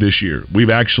 35 this year. We've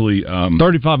actually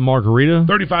 35 margarita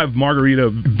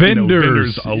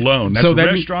vendors alone. That's so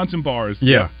restaurants and bars.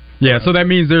 Yeah. Yeah, so that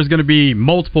means there's going to be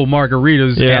multiple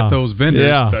margaritas at those vendors.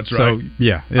 Yeah, that's right. So,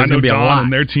 yeah, I know Don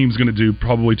and their team's going to do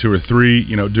probably 2 or 3,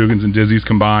 you know, Dugan's and Dizzy's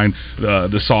combined.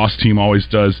 The sauce team always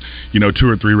does, you know, 2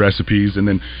 or 3 recipes. And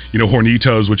then, you know,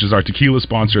 Hornitos, which is our tequila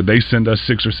sponsor, they send us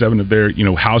 6 or 7 of their, you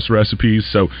know, house recipes.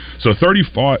 So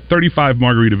 35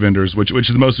 margarita vendors, which is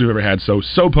the most we've ever had. So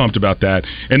pumped about that.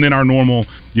 And then our normal,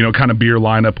 you know, kind of beer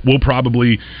lineup, we'll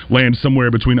probably land somewhere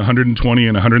between 120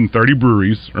 and 130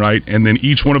 breweries, right? And then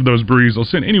each one of those breweries will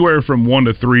send anywhere from 1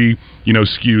 to 3, you know,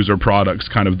 SKUs or products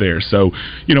kind of there. So,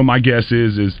 you know, my guess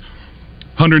is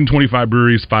 125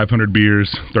 breweries, 500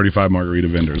 beers, 35 margarita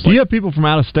vendors. Do you have people from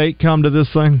out of state come to this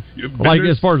thing? Vendors? Like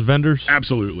as far as vendors?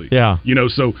 Absolutely. Yeah. You know,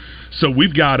 so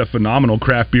we've got a phenomenal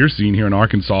craft beer scene here in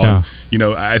Arkansas. Yeah. You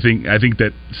know, I think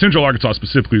that Central Arkansas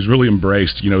specifically has really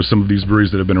embraced, you know, some of these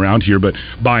breweries that have been around here. But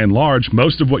by and large,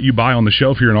 most of what you buy on the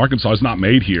shelf here in Arkansas is not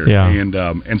made here. Yeah.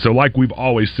 And so, like we've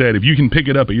always said, if you can pick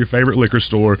it up at your favorite liquor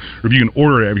store, or if you can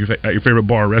order it at your favorite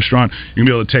bar or restaurant, you can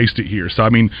be able to taste it here. So I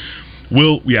mean,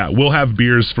 we'll have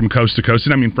beers from coast to coast,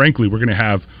 and I mean, frankly, we're going to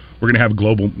have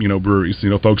global, you know, breweries, you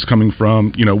know, folks coming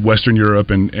from, you know, Western Europe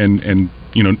and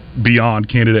you know, beyond,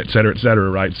 Canada, et cetera,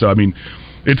 right? So I mean,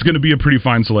 it's going to be a pretty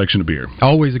fine selection of beer.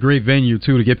 Always a great venue,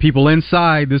 too, to get people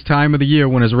inside this time of the year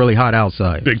when it's really hot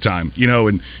outside. Big time. You know,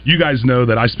 and you guys know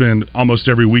that I spend almost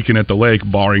every weekend at the lake,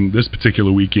 barring this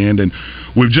particular weekend, and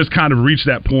we've just kind of reached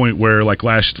that point where, like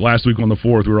last week on the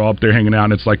 4th, we were all up there hanging out,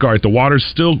 and it's like, all right, the water's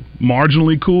still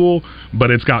marginally cool, but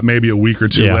it's got maybe a week or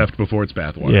 2 left before it's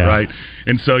bathwater, right?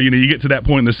 And so, you know, you get to that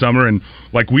point in the summer, and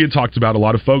like we had talked about, a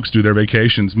lot of folks do their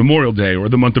vacations Memorial Day or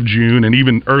the month of June and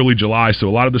even early July, so a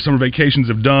lot of the summer vacations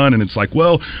have done, and it's like,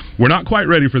 well, we're not quite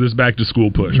ready for this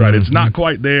back-to-school push, right? It's not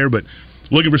quite there, but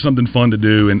looking for something fun to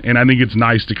do, and I think it's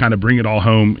nice to kind of bring it all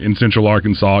home in Central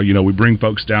Arkansas. You know, we bring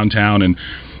folks downtown and,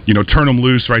 you know, turn them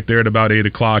loose right there at about 8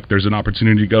 o'clock. There's an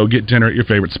opportunity to go get dinner at your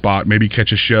favorite spot, maybe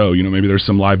catch a show. You know, maybe there's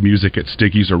some live music at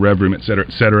Sticky's or Rev Room, et cetera,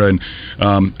 et cetera. And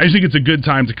I just think it's a good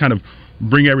time to kind of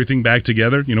bring everything back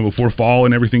together, you know, before fall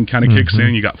and everything kind of kicks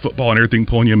in. You got football and everything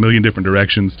pulling you a million different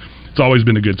directions. It's always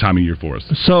been a good time of year for us.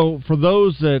 So for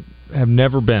those that have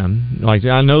never been, like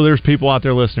I know there's people out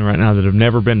there listening right now that have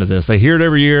never been to this. They hear it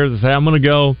every year. They say, I'm going to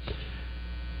go.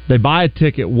 They buy a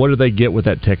ticket. What do they get with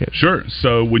that ticket? Sure.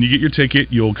 So when you get your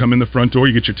ticket, you'll come in the front door.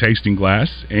 You get your tasting glass,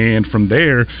 and from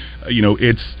there,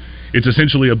 it's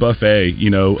essentially a buffet,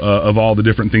 of all the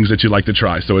different things that you'd like to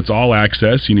try. So it's all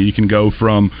access. You can go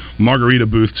from margarita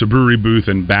booth to brewery booth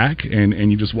and back,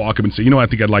 and you just walk up and say, I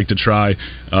think I'd like to try,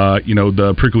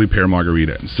 the prickly pear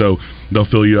margarita. And so they'll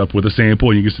fill you up with a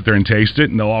sample, and you can sit there and taste it.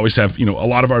 And they'll always have, a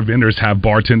lot of our vendors have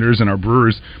bartenders, and our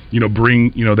brewers,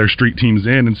 bring, their street teams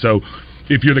in. And so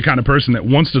if you're the kind of person that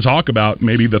wants to talk about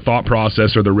maybe the thought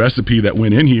process or the recipe that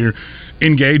went in here,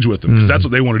 engage with them, because that's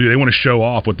what they want to do. They want to show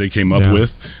off what they came up with.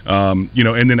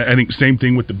 And then I think same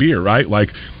thing with the beer, right?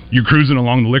 Like you're cruising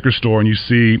along the liquor store and you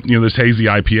see, this hazy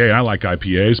IPA. I like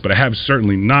IPAs, but I have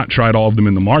certainly not tried all of them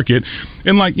in the market.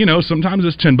 And sometimes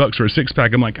it's $10 for a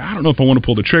 6-pack. I'm like, I don't know if I want to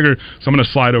pull the trigger, so I'm going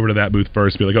to slide over to that booth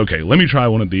first, be like, okay, let me try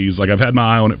one of these. Like I've had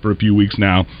my eye on it for a few weeks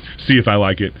now, see if I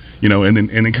like it, and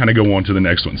then kind of go on to the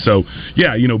next one. So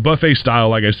yeah, buffet style,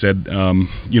 like I said,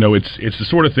 it's the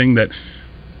sort of thing that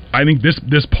I think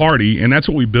this party, and that's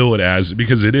what we bill it as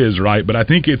because it is, right? But I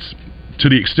think it's, to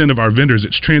the extent of our vendors,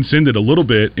 it's transcended a little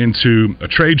bit into a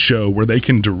trade show where they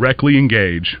can directly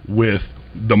engage with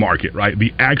the market, right?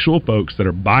 The actual folks that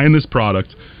are buying this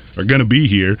product are going to be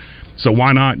here. So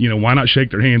why not shake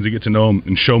their hands and get to know them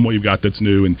and show them what you've got that's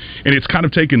new? And it's kind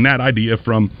of taken that idea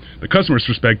from the customer's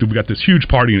perspective. We've got this huge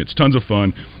party and it's tons of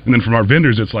fun. And then from our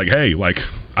vendors, it's like, hey,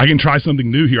 I can try something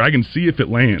new here. I can see if it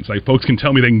lands. Like folks can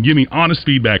tell me, they can give me honest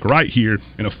feedback right here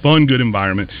in a fun, good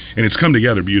environment. And it's come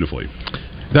together beautifully.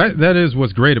 That is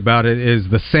what's great about it, is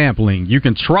the sampling. You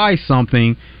can try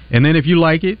something, and then if you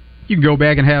like it, you can go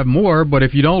back and have more. But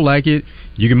if you don't like it,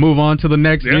 you can move on to the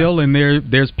next deal, and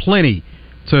there's plenty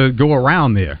to go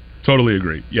around there. Totally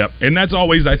agree. Yep. And that's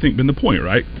always, I think, been the point,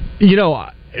 right? You're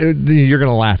going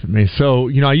to laugh at me. So,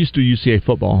 I used to do UCA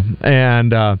football,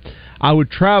 and I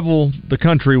would travel the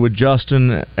country with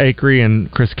Justin Acree and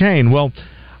Chris Kane. Well,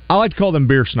 I like to call them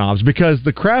beer snobs because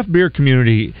the craft beer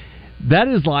community, that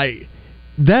is like...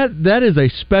 That is a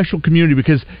special community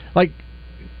because, like,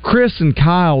 Chris and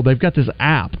Kyle, they've got this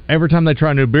app. Every time they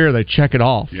try a new beer, they check it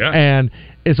off. Yeah. And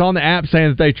it's on the app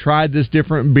saying that they tried this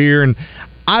different beer. And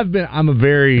I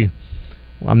don't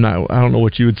know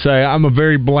what you would say. I'm a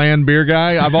very bland beer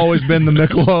guy. I've always been the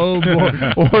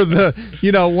Michelob or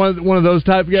the, one of those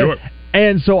type of guys. Sure.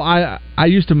 And so I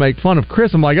used to make fun of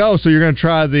Chris. I'm like, oh, so you're going to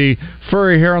try the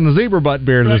furry hair on the zebra butt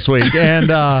beer this week.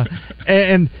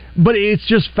 But it's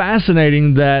just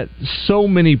fascinating that so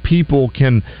many people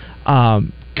can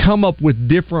come up with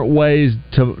different ways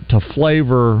to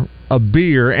flavor a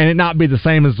beer and it not be the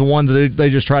same as the one that they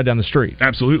just tried down the street.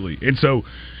 Absolutely. And so,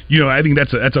 I think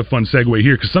that's a fun segue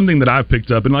here because something that I've picked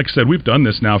up, and like I said, we've done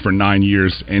this now for 9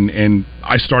 years, and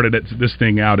I started this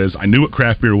thing out as I knew what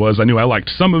craft beer was. I knew I liked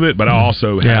some of it, but I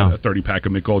also had a 30-pack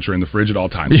of Mich Ultra in the fridge at all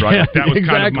times, right? That was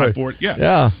kind of my forte.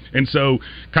 Yeah. And so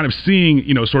kind of seeing,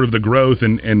 sort of the growth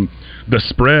and the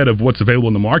spread of what's available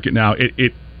in the market now,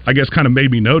 it I guess kind of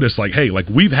made me notice, like, hey, like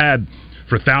we've had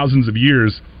for thousands of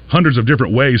years hundreds of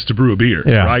different ways to brew a beer,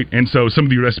 right? And so some of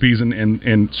the recipes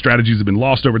and strategies have been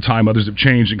lost over time. Others have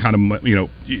changed and kind of,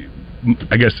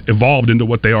 I guess, evolved into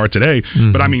what they are today.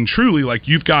 Mm-hmm. But I mean, truly, like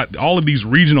you've got all of these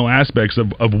regional aspects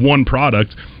of one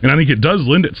product, and I think it does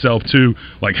lend itself to,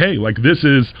 like, hey, like this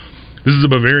is a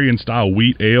Bavarian style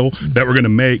wheat ale that we're going to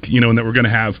make, and that we're going to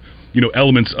have,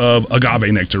 elements of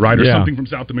agave nectar, right? Or something from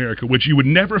South America, which you would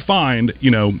never find,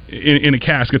 in a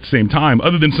cask at the same time,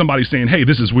 other than somebody saying, hey,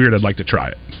 this is weird, I'd like to try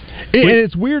it. And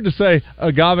it's weird to say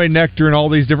agave nectar and all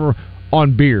these different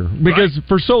on beer, because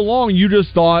for so long you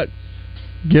just thought,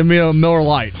 give me a Miller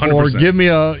Lite 100%. Or give me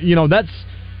a, that's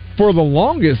for the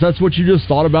longest, that's what you just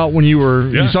thought about when you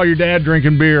saw your dad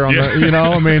drinking beer on the,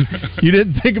 I mean, you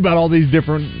didn't think about all these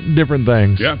different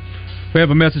things. Yeah. We have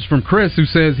a message from Chris who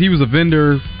says he was a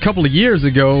vendor a couple of years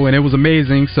ago and it was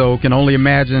amazing, so can only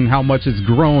imagine how much it's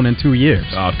grown in 2 years.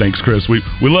 Thanks, Chris. We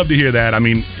love to hear that. I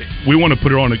mean, we want to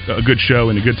put on a good show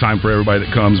and a good time for everybody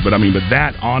that comes, but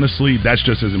that, honestly, that's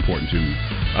just as important to me.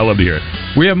 I love to hear it.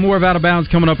 We have more of Out of Bounds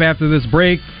coming up after this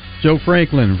break. Joe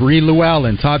Franklin, Reed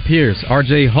Llewellyn, Todd Pierce,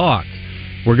 R.J. Hawk.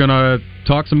 We're going to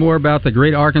talk some more about the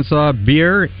Great Arkansas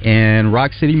Beer and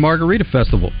Rock City Margarita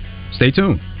Festival. Stay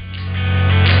tuned.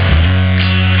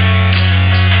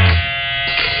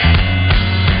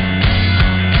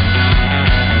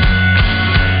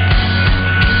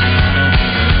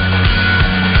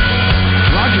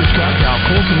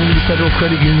 Federal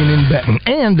Credit Union in Benton,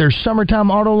 and and their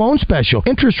summertime auto loan special.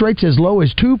 Interest rates as low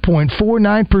as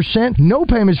 2.49%, no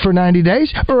payments for 90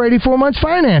 days, or 84 months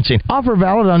financing. Offer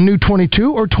valid on new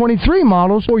 22 or 23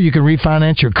 models, or you can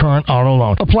refinance your current auto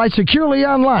loan. Apply securely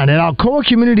online at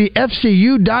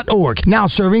alcoacommunityfcu.org. Now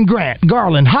serving Grant,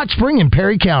 Garland, Hot Spring, and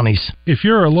Perry counties. If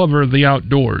you're a lover of the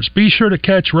outdoors, be sure to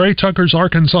catch Ray Tucker's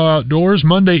Arkansas Outdoors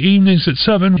Monday evenings at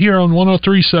 7 here on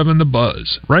 103.7 The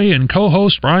Buzz. Ray and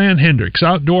co-host Brian Hendricks,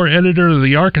 outdoor editor of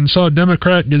the Arkansas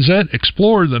Democrat Gazette,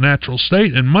 explore the natural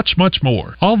state and much, much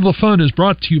more. All the fun is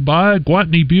brought to you by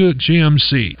Gwatney Buick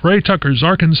GMC. Ray Tucker's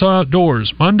Arkansas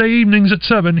Outdoors, Monday evenings at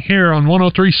 7 here on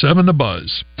 103.7 The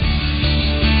Buzz.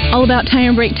 All About Tire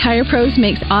and Brake Tire Pros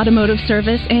makes automotive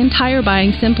service and tire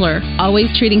buying simpler, always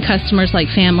treating customers like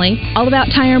family. All About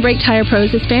Tire and Brake Tire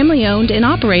Pros is family-owned and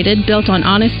operated, built on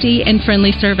honesty and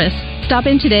friendly service. Stop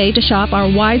in today to shop our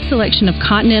wide selection of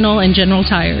Continental and General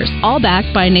tires, all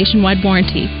backed by a nationwide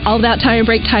warranty. All About Tire and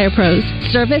Brake Tire Pros,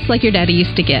 service like your daddy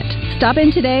used to get. Stop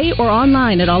in today or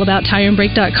online at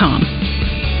allabouttireandbrake.com.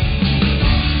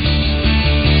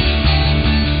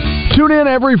 Tune in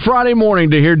every Friday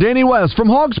morning to hear Danny West from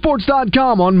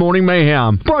Hogsports.com on Morning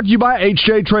Mayhem. Brought to you by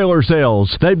HJ Trailer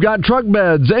Sales. They've got truck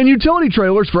beds and utility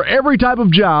trailers for every type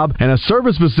of job and a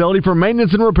service facility for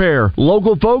maintenance and repair.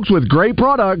 Local folks with great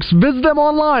products. Visit them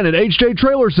online at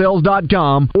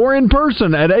hjtrailersales.com or in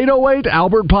person at 808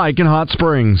 Albert Pike in Hot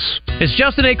Springs. It's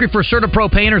Justin Acri for CertaPro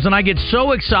Painters, and I get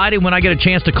so excited when I get a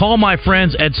chance to call my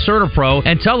friends at CertaPro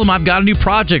and tell them I've got a new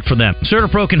project for them.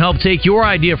 CertaPro can help take your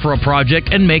idea for a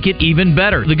project and make it even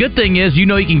better. The good thing is, you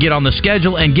know you can get on the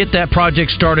schedule and get that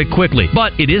project started quickly.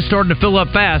 But it is starting to fill up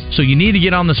fast, so you need to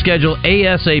get on the schedule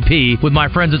ASAP with my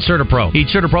friends at CertaPro. Each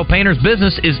CertaPro Painter's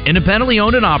business is independently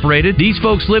owned and operated. These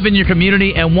folks live in your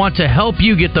community and want to help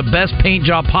you get the best paint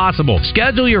job possible.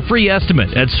 Schedule your free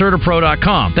estimate at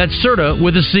CertaPro.com. That's Certa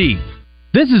with a C.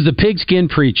 This is the Pigskin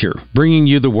Preacher, bringing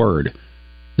you the word.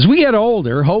 As we get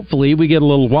older, hopefully we get a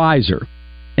little wiser.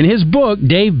 In his book,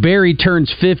 Dave Barry Turns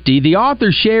 50, the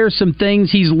author shares some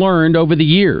things he's learned over the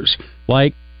years.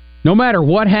 Like, no matter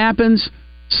what happens,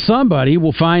 somebody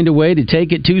will find a way to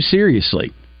take it too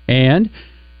seriously. And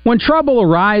when trouble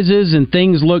arises and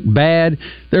things look bad,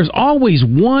 there's always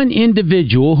one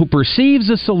individual who perceives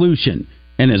a solution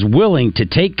and is willing to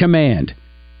take command.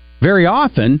 Very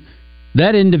often,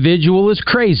 that individual is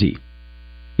crazy.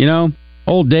 You know,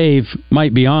 old Dave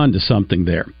might be on to something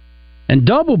there. And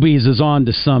Double B's is on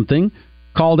to something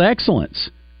called excellence.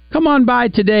 Come on by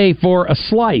today for a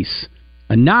slice,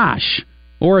 a nosh,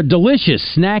 or a delicious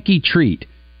snacky treat.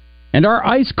 And our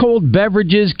ice-cold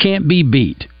beverages can't be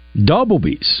beat. Double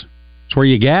B's. It's where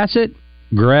you gas it,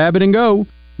 grab it, and go.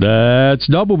 That's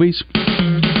Double B's.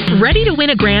 Ready to win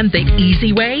a grand the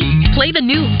easy way? Play the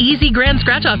new Easy Grand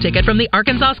Scratch-Off ticket from the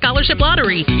Arkansas Scholarship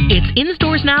Lottery. It's in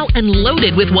stores now and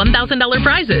loaded with $1,000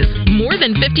 prizes. More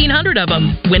than 1,500 of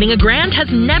them. Winning a grand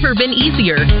has never been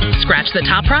easier. Scratch the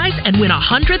top prize and win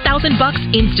 $100,000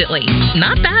 instantly.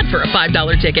 Not bad for a $5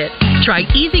 ticket. Try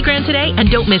Easy Grand today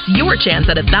and don't miss your chance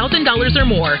at $1,000 or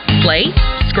more. Play,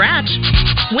 scratch,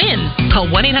 win. Call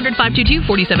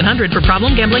 1-800-522-4700 for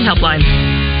Problem Gambling Helpline.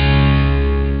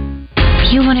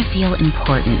 You want to feel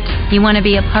important. You want to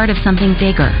be a part of something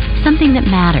bigger, something that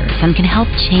matters and can help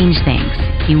change things.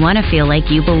 You want to feel like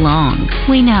you belong.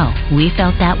 We know. We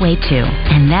felt that way too.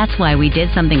 And that's why we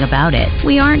did something about it.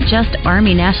 We aren't just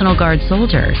Army National Guard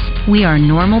soldiers. We are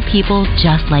normal people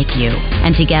just like you.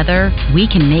 And together, we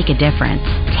can make a difference.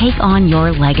 Take on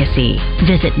your legacy.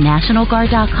 Visit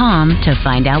NationalGuard.com to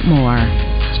find out more.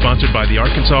 Sponsored by the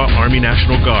Arkansas Army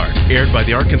National Guard. Aired by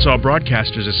the Arkansas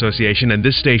Broadcasters Association and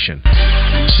this station.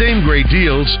 Same great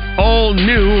deals, all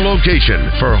new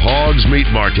location for Hogs Meat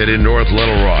Market in North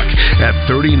Little Rock at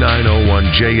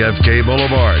 3901 JFK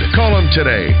Boulevard. Call them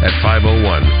today at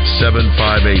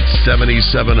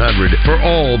 501-758-7700 for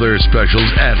all their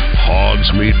specials at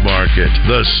Hogs Meat Market.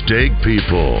 The Steak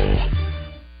People.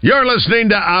 You're listening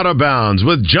to Out of Bounds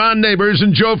with John Neighbors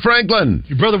and Joe Franklin.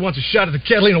 Your brother wants a shot at the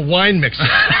Catalina wine mixer.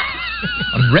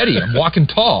 I'm ready. I'm walking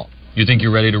tall. You think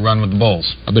you're ready to run with the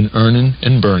Bulls? I've been earning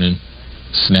and burning,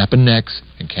 snapping necks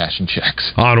and cashing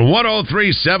checks. On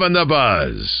 103.7 The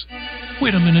Buzz.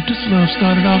 Wait a minute, this love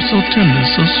started off so tender,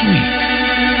 so sweet.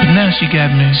 But now she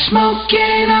got me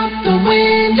smoking out the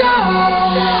window.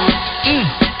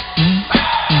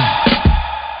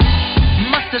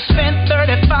 Must have spent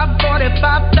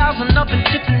 45,000 up in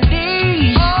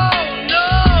Tiffany's. Oh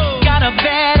no! Got a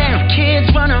bad air,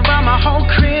 kids running around my whole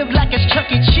crib like it's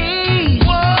Chuck E. Cheese.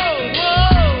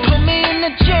 Whoa! Put me in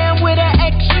the jam with an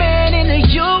X-Men in the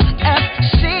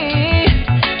UFC.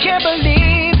 Can't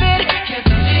believe it.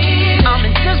 I'm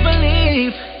in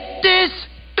disbelief. This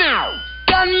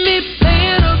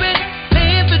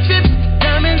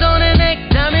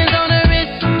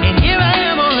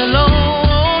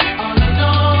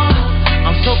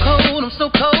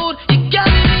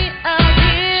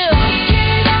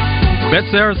Bet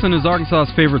Saracen is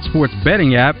Arkansas's favorite sports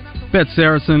betting app. Bet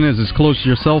Saracen is as close to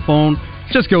your cell phone.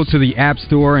 Just go to the App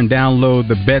Store and download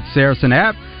the Bet Saracen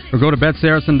app, or go to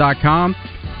BetSaracen.com.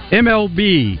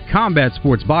 MLB, combat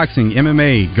sports, boxing,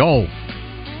 MMA, golf.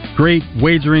 Great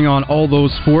wagering on all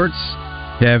those sports.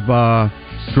 They have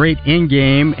great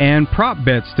in-game and prop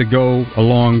bets to go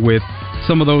along with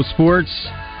some of those sports.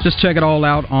 Just check it all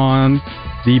out on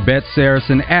the Bet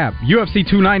Saracen app. UFC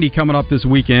 290 coming up this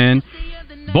weekend.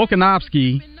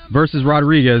 Volkanovski versus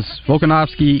Rodriguez.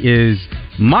 Volkanovski is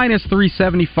minus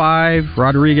 375.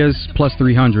 Rodriguez plus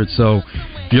 300. So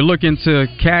if you're looking to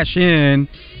cash in,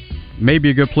 maybe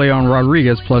a good play on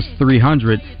Rodriguez plus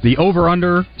 300. The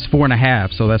over-under is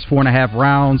 4.5. So that's 4.5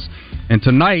 rounds. And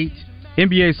tonight,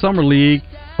 NBA Summer League,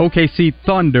 OKC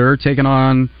Thunder taking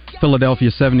on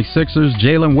Philadelphia 76ers.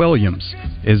 Jalen Williams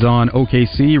is on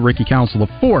OKC. Ricky Council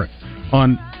IV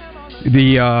on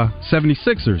the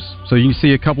 76ers. So you can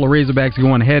see a couple of Razorbacks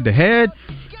going head-to-head.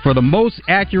 For the most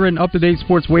accurate and up-to-date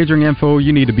sports wagering info,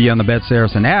 you need to be on the Bet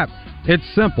Saracen app. It's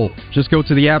simple. Just go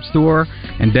to the App Store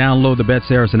and download the Bet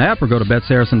Saracen app, or go to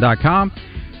BetSaracen.com.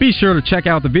 Be sure to check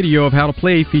out the video of how to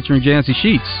play featuring Jancy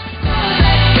Sheets.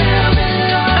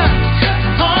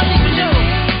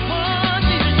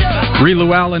 Reed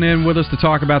Llewellyn in with us to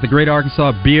talk about the Great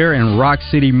Arkansas Beer and Rock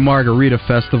City Margarita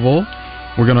Festival.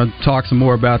 We're going to talk some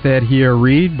more about that here,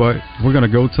 Reed, but we're going to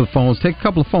go to the phones, take a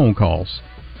couple of phone calls.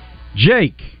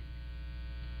 Jake.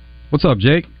 What's up,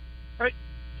 Jake?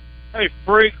 Hey,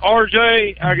 Freak.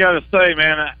 RJ, I got to say,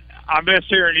 man, I miss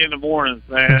hearing you in the mornings,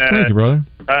 man. Thank you, brother.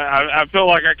 I feel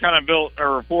like I kind of built a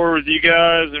rapport with you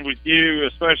guys, and with you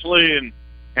especially,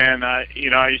 and I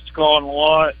used to call in a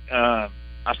lot. I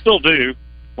still do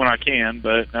when I can,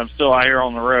 but I'm still out here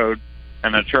on the road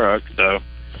in a truck, so.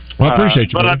 Well, I appreciate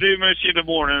you, but brother. I do miss you in the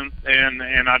morning, and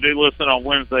I do listen on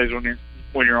Wednesdays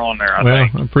when you're on there. I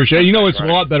appreciate it. You know, it's a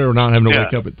lot better not having to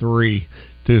wake up at 3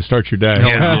 to start your day.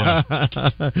 Yeah.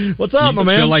 What's up, my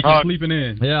man? Feel like you're sleeping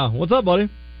in. Yeah. What's up, buddy?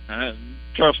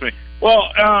 Trust me.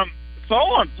 Well, so I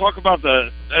want to talk about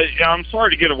I'm sorry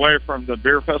to get away from the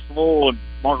beer festival and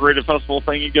margarita festival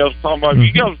thing you guys were talking about.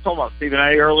 You guys were talking about Stephen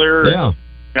A. earlier. Yeah.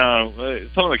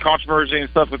 Some of the controversy and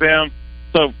stuff with him.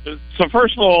 So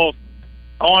first of all,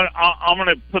 I'm going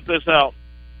to put this out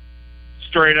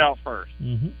straight out first.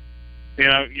 Mm-hmm. You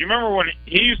know, you remember when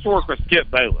he used to work with Skip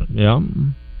Bayless? Yeah.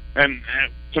 And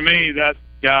to me, that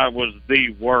guy was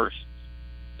the worst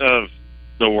of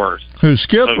the worst. Who,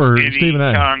 Skip or Stephen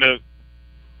A? Kind of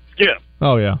Skip.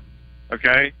 Oh, yeah.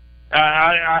 Okay.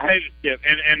 I hate Skip,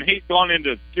 and he's gone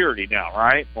into obscurity now,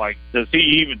 right? Like, does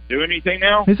he even do anything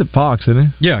now? He's at Fox, isn't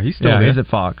he? Yeah, he's still there. He's at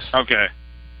Fox. Okay.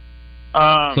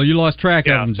 So you lost track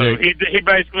of him, Jake. So he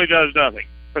basically does nothing.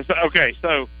 Okay,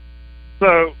 so,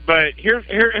 but here's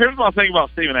my thing about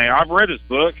Stephen A. I've read his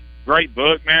book. Great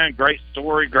book, man. Great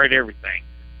story. Great everything.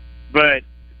 But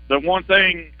the one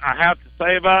thing I have to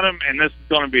say about him, and this is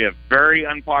going to be a very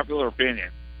unpopular opinion.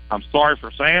 I'm sorry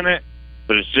for saying it,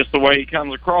 but it's just the way he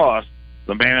comes across.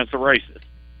 The man is a racist.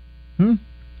 I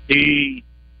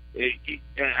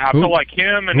feel like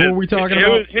him and who are we talking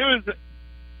about? Who is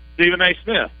Stephen A.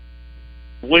 Smith?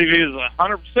 I believe he is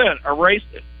 100% a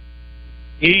racist.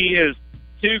 He is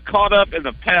too caught up in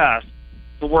the past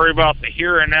to worry about the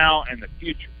here and now and the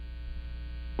future.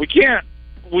 We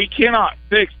cannot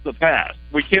fix the past.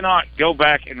 We cannot go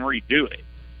back and redo it.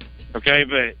 Okay,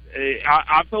 but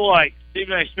I feel like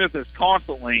Stephen A. Smith is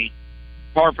constantly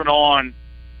harping on.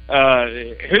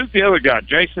 Who's the other guy?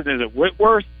 Jason, is it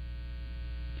Whitworth?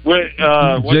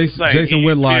 Jason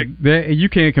Whitlock. You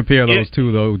can't compare those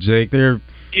two, though, Jake. They're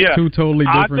two totally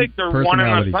different. I think they're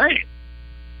personalities. one and the same.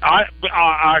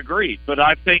 I agree, but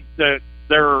I think that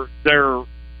they're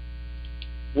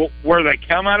where they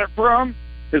come at it from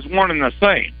is one and the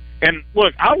same. And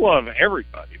look, I love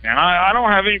everybody, man. I don't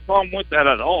have any problem with that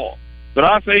at all. But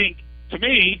I think, to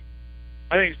me,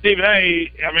 Stephen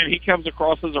A., he comes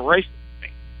across as a racist to me.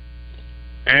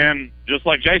 And just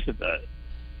like Jason does.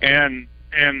 And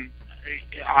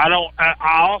I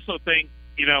also think,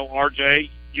 RJ,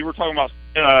 you were talking about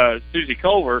Susie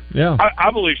Culver. Yeah.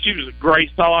 I believe she was a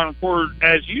great sideline reporter,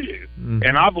 as you do. Mm-hmm.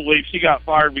 And I believe she got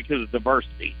fired because of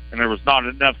diversity. And there was not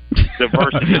enough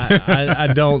diversity I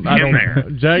don't there.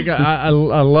 Jake, I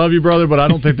love you, brother, but I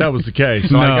don't think that was the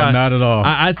case. No, not at all.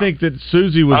 I think that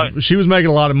Susie was making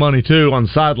a lot of money, too, on the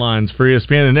sidelines for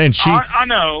ESPN. And she, I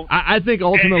know. I think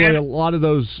ultimately a lot of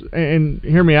those, and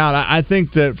hear me out, I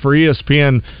think that for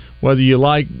ESPN, whether you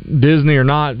like Disney or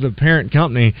not, the parent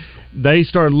company, they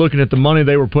started looking at the money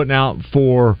they were putting out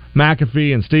for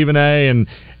McAfee and Stephen A.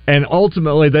 And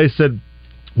ultimately they said,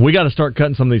 We got to start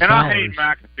cutting some of these And salaries.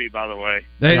 I hate McAfee, by the way.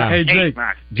 Hey,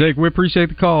 Jake, we appreciate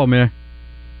the call, man.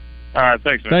 All right,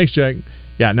 thanks, man. Thanks, Jake.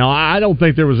 Yeah, no, I don't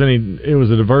think it was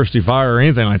a diversity fire or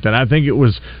anything like that. I think it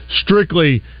was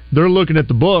strictly they're looking at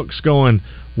the books going,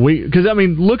 because I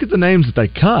mean, look at the names that they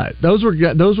cut. Those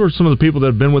were some of the people that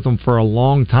have been with them for a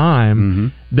long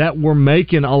time that were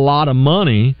making a lot of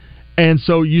money. And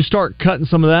so you start cutting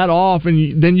some of that off,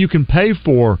 and then you can pay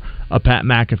for a Pat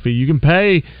McAfee. You can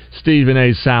pay Stephen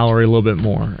A's salary a little bit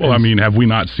more. Well, I mean, have we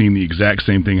not seen the exact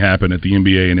same thing happen at the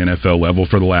NBA and NFL level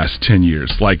for the last 10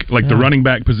 years? Like the running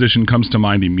back position comes to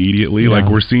mind immediately. Yeah. Like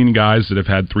we're seeing guys that have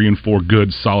had 3 and 4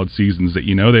 good, solid seasons that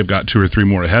they've got 2 or 3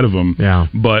 more ahead of them. Yeah.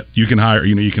 But you can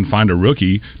you can find a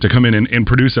rookie to come in and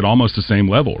produce at almost the same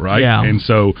level, right? Yeah. And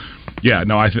so,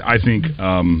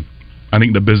 I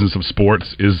think the business of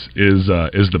sports is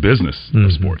the business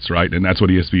of sports, right? And that's what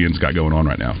ESPN's got going on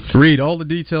right now. Read all the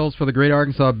details for the Great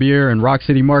Arkansas Beer and Rock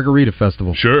City Margarita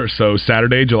Festival. Sure. So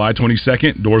Saturday, July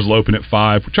 22nd, doors will open at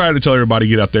 5. We're trying to tell everybody to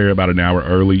get out there about an hour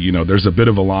early. There's a bit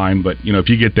of a line, but if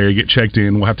you get there, you get checked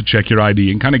in. We'll have to check your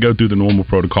ID and kind of go through the normal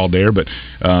protocol there. But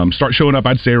start showing up,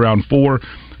 I'd say, around 4.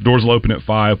 Doors will open at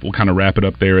 5. We'll kind of wrap it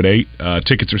up there at 8.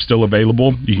 Tickets are still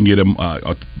available. You can get them,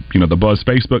 the Buzz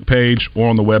Facebook page or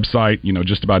on the website.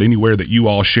 Just about anywhere that you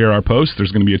all share our posts,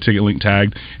 there's going to be a ticket link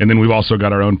tagged. And then we've also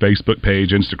got our own Facebook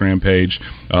page, Instagram page,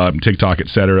 TikTok,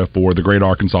 etc. for the Great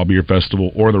Arkansas Beer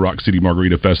Festival or the Rock City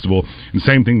Margarita Festival. And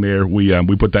same thing there. We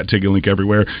put that ticket link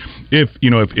everywhere. If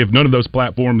none of those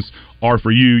platforms are for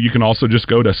you, you can also just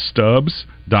go to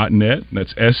Stubs.net.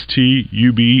 That's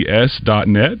STUBS.net,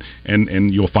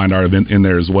 and you'll find our event in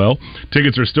there as well.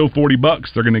 Tickets are still $40.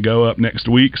 They're going to go up next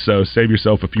week, so save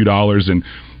yourself a few dollars. And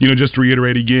just to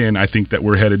reiterate again, I think that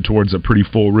we're headed towards a pretty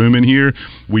full room in here.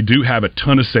 We do have a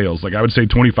ton of sales. Like I would say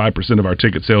 25% of our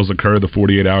ticket sales occur the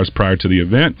 48 hours prior to the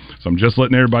event. So I'm just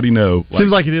letting everybody know.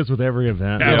 Seems like it is with every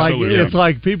event. Absolutely. It's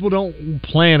like people don't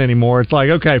plan anymore. It's like,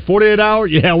 okay, 48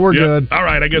 hours, yeah, we're good. All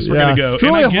right, I guess we're going to go. It's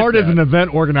really hard as an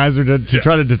event organizer to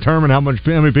try to determine how many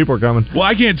people are coming. Well,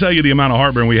 I can't tell you the amount of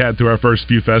heartburn we had through our first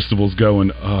few festivals going,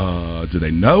 do they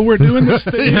know we're doing this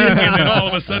thing? And then all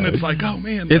of a sudden it's like, oh,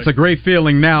 man. It's a great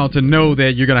feeling now to know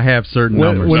that you're going to have certain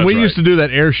numbers. When we used to do that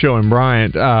air show in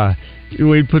Bryant,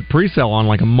 we'd put pre-sale on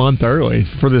like a month early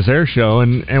for this air show,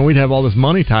 and we'd have all this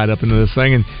money tied up into this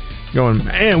thing, and going,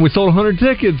 man, we sold 100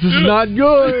 tickets. This is not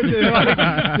good.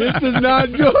 This is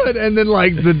not good. And then,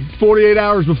 like, the 48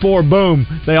 hours before, boom,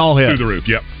 they all hit. Through the roof,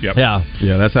 yep. Yeah,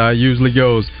 that's how it usually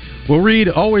goes. Well, Reed,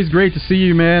 always great to see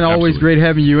you, man. Always great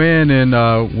having you in, and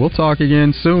we'll talk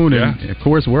again soon. Yeah. And, of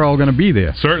course, we're all going to be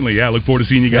there. Certainly, yeah. Look forward to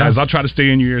seeing you guys. I'll try to stay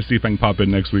in your ear, see if I can pop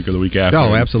in next week or the week after.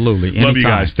 Oh, absolutely. Love you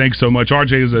guys. Thanks so much.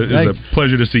 RJ, is a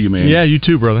pleasure to see you, man. Yeah, you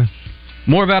too, brother.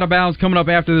 More of Out of Bounds coming up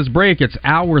after this break. It's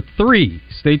Hour 3.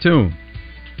 Stay tuned.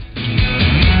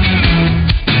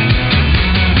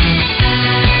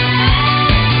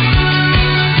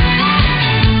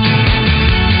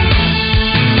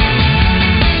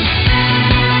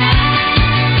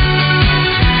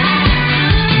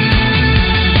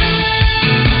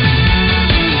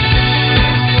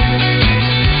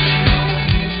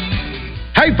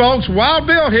 Hey folks, Wild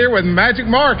Bill here with Magic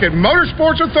Market,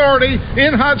 Motorsports Authority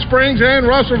in Hot Springs and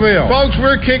Russellville. Folks,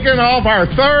 we're kicking off our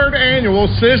 3rd annual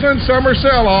Sizzling Summer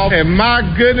Sell-Off, and my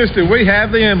goodness, do we have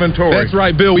the inventory. That's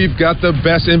right, Bill. We've got the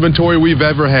best inventory we've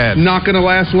ever had. Not going to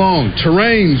last long.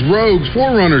 Terrains, Rogues,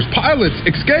 4Runners, Pilots,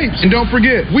 Escapes. And don't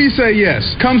forget, we say yes.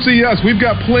 Come see us. We've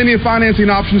got plenty of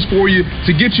financing options for you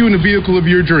to get you in the vehicle of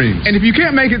your dreams. And if you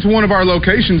can't make it to one of our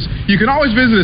locations, you can always visit us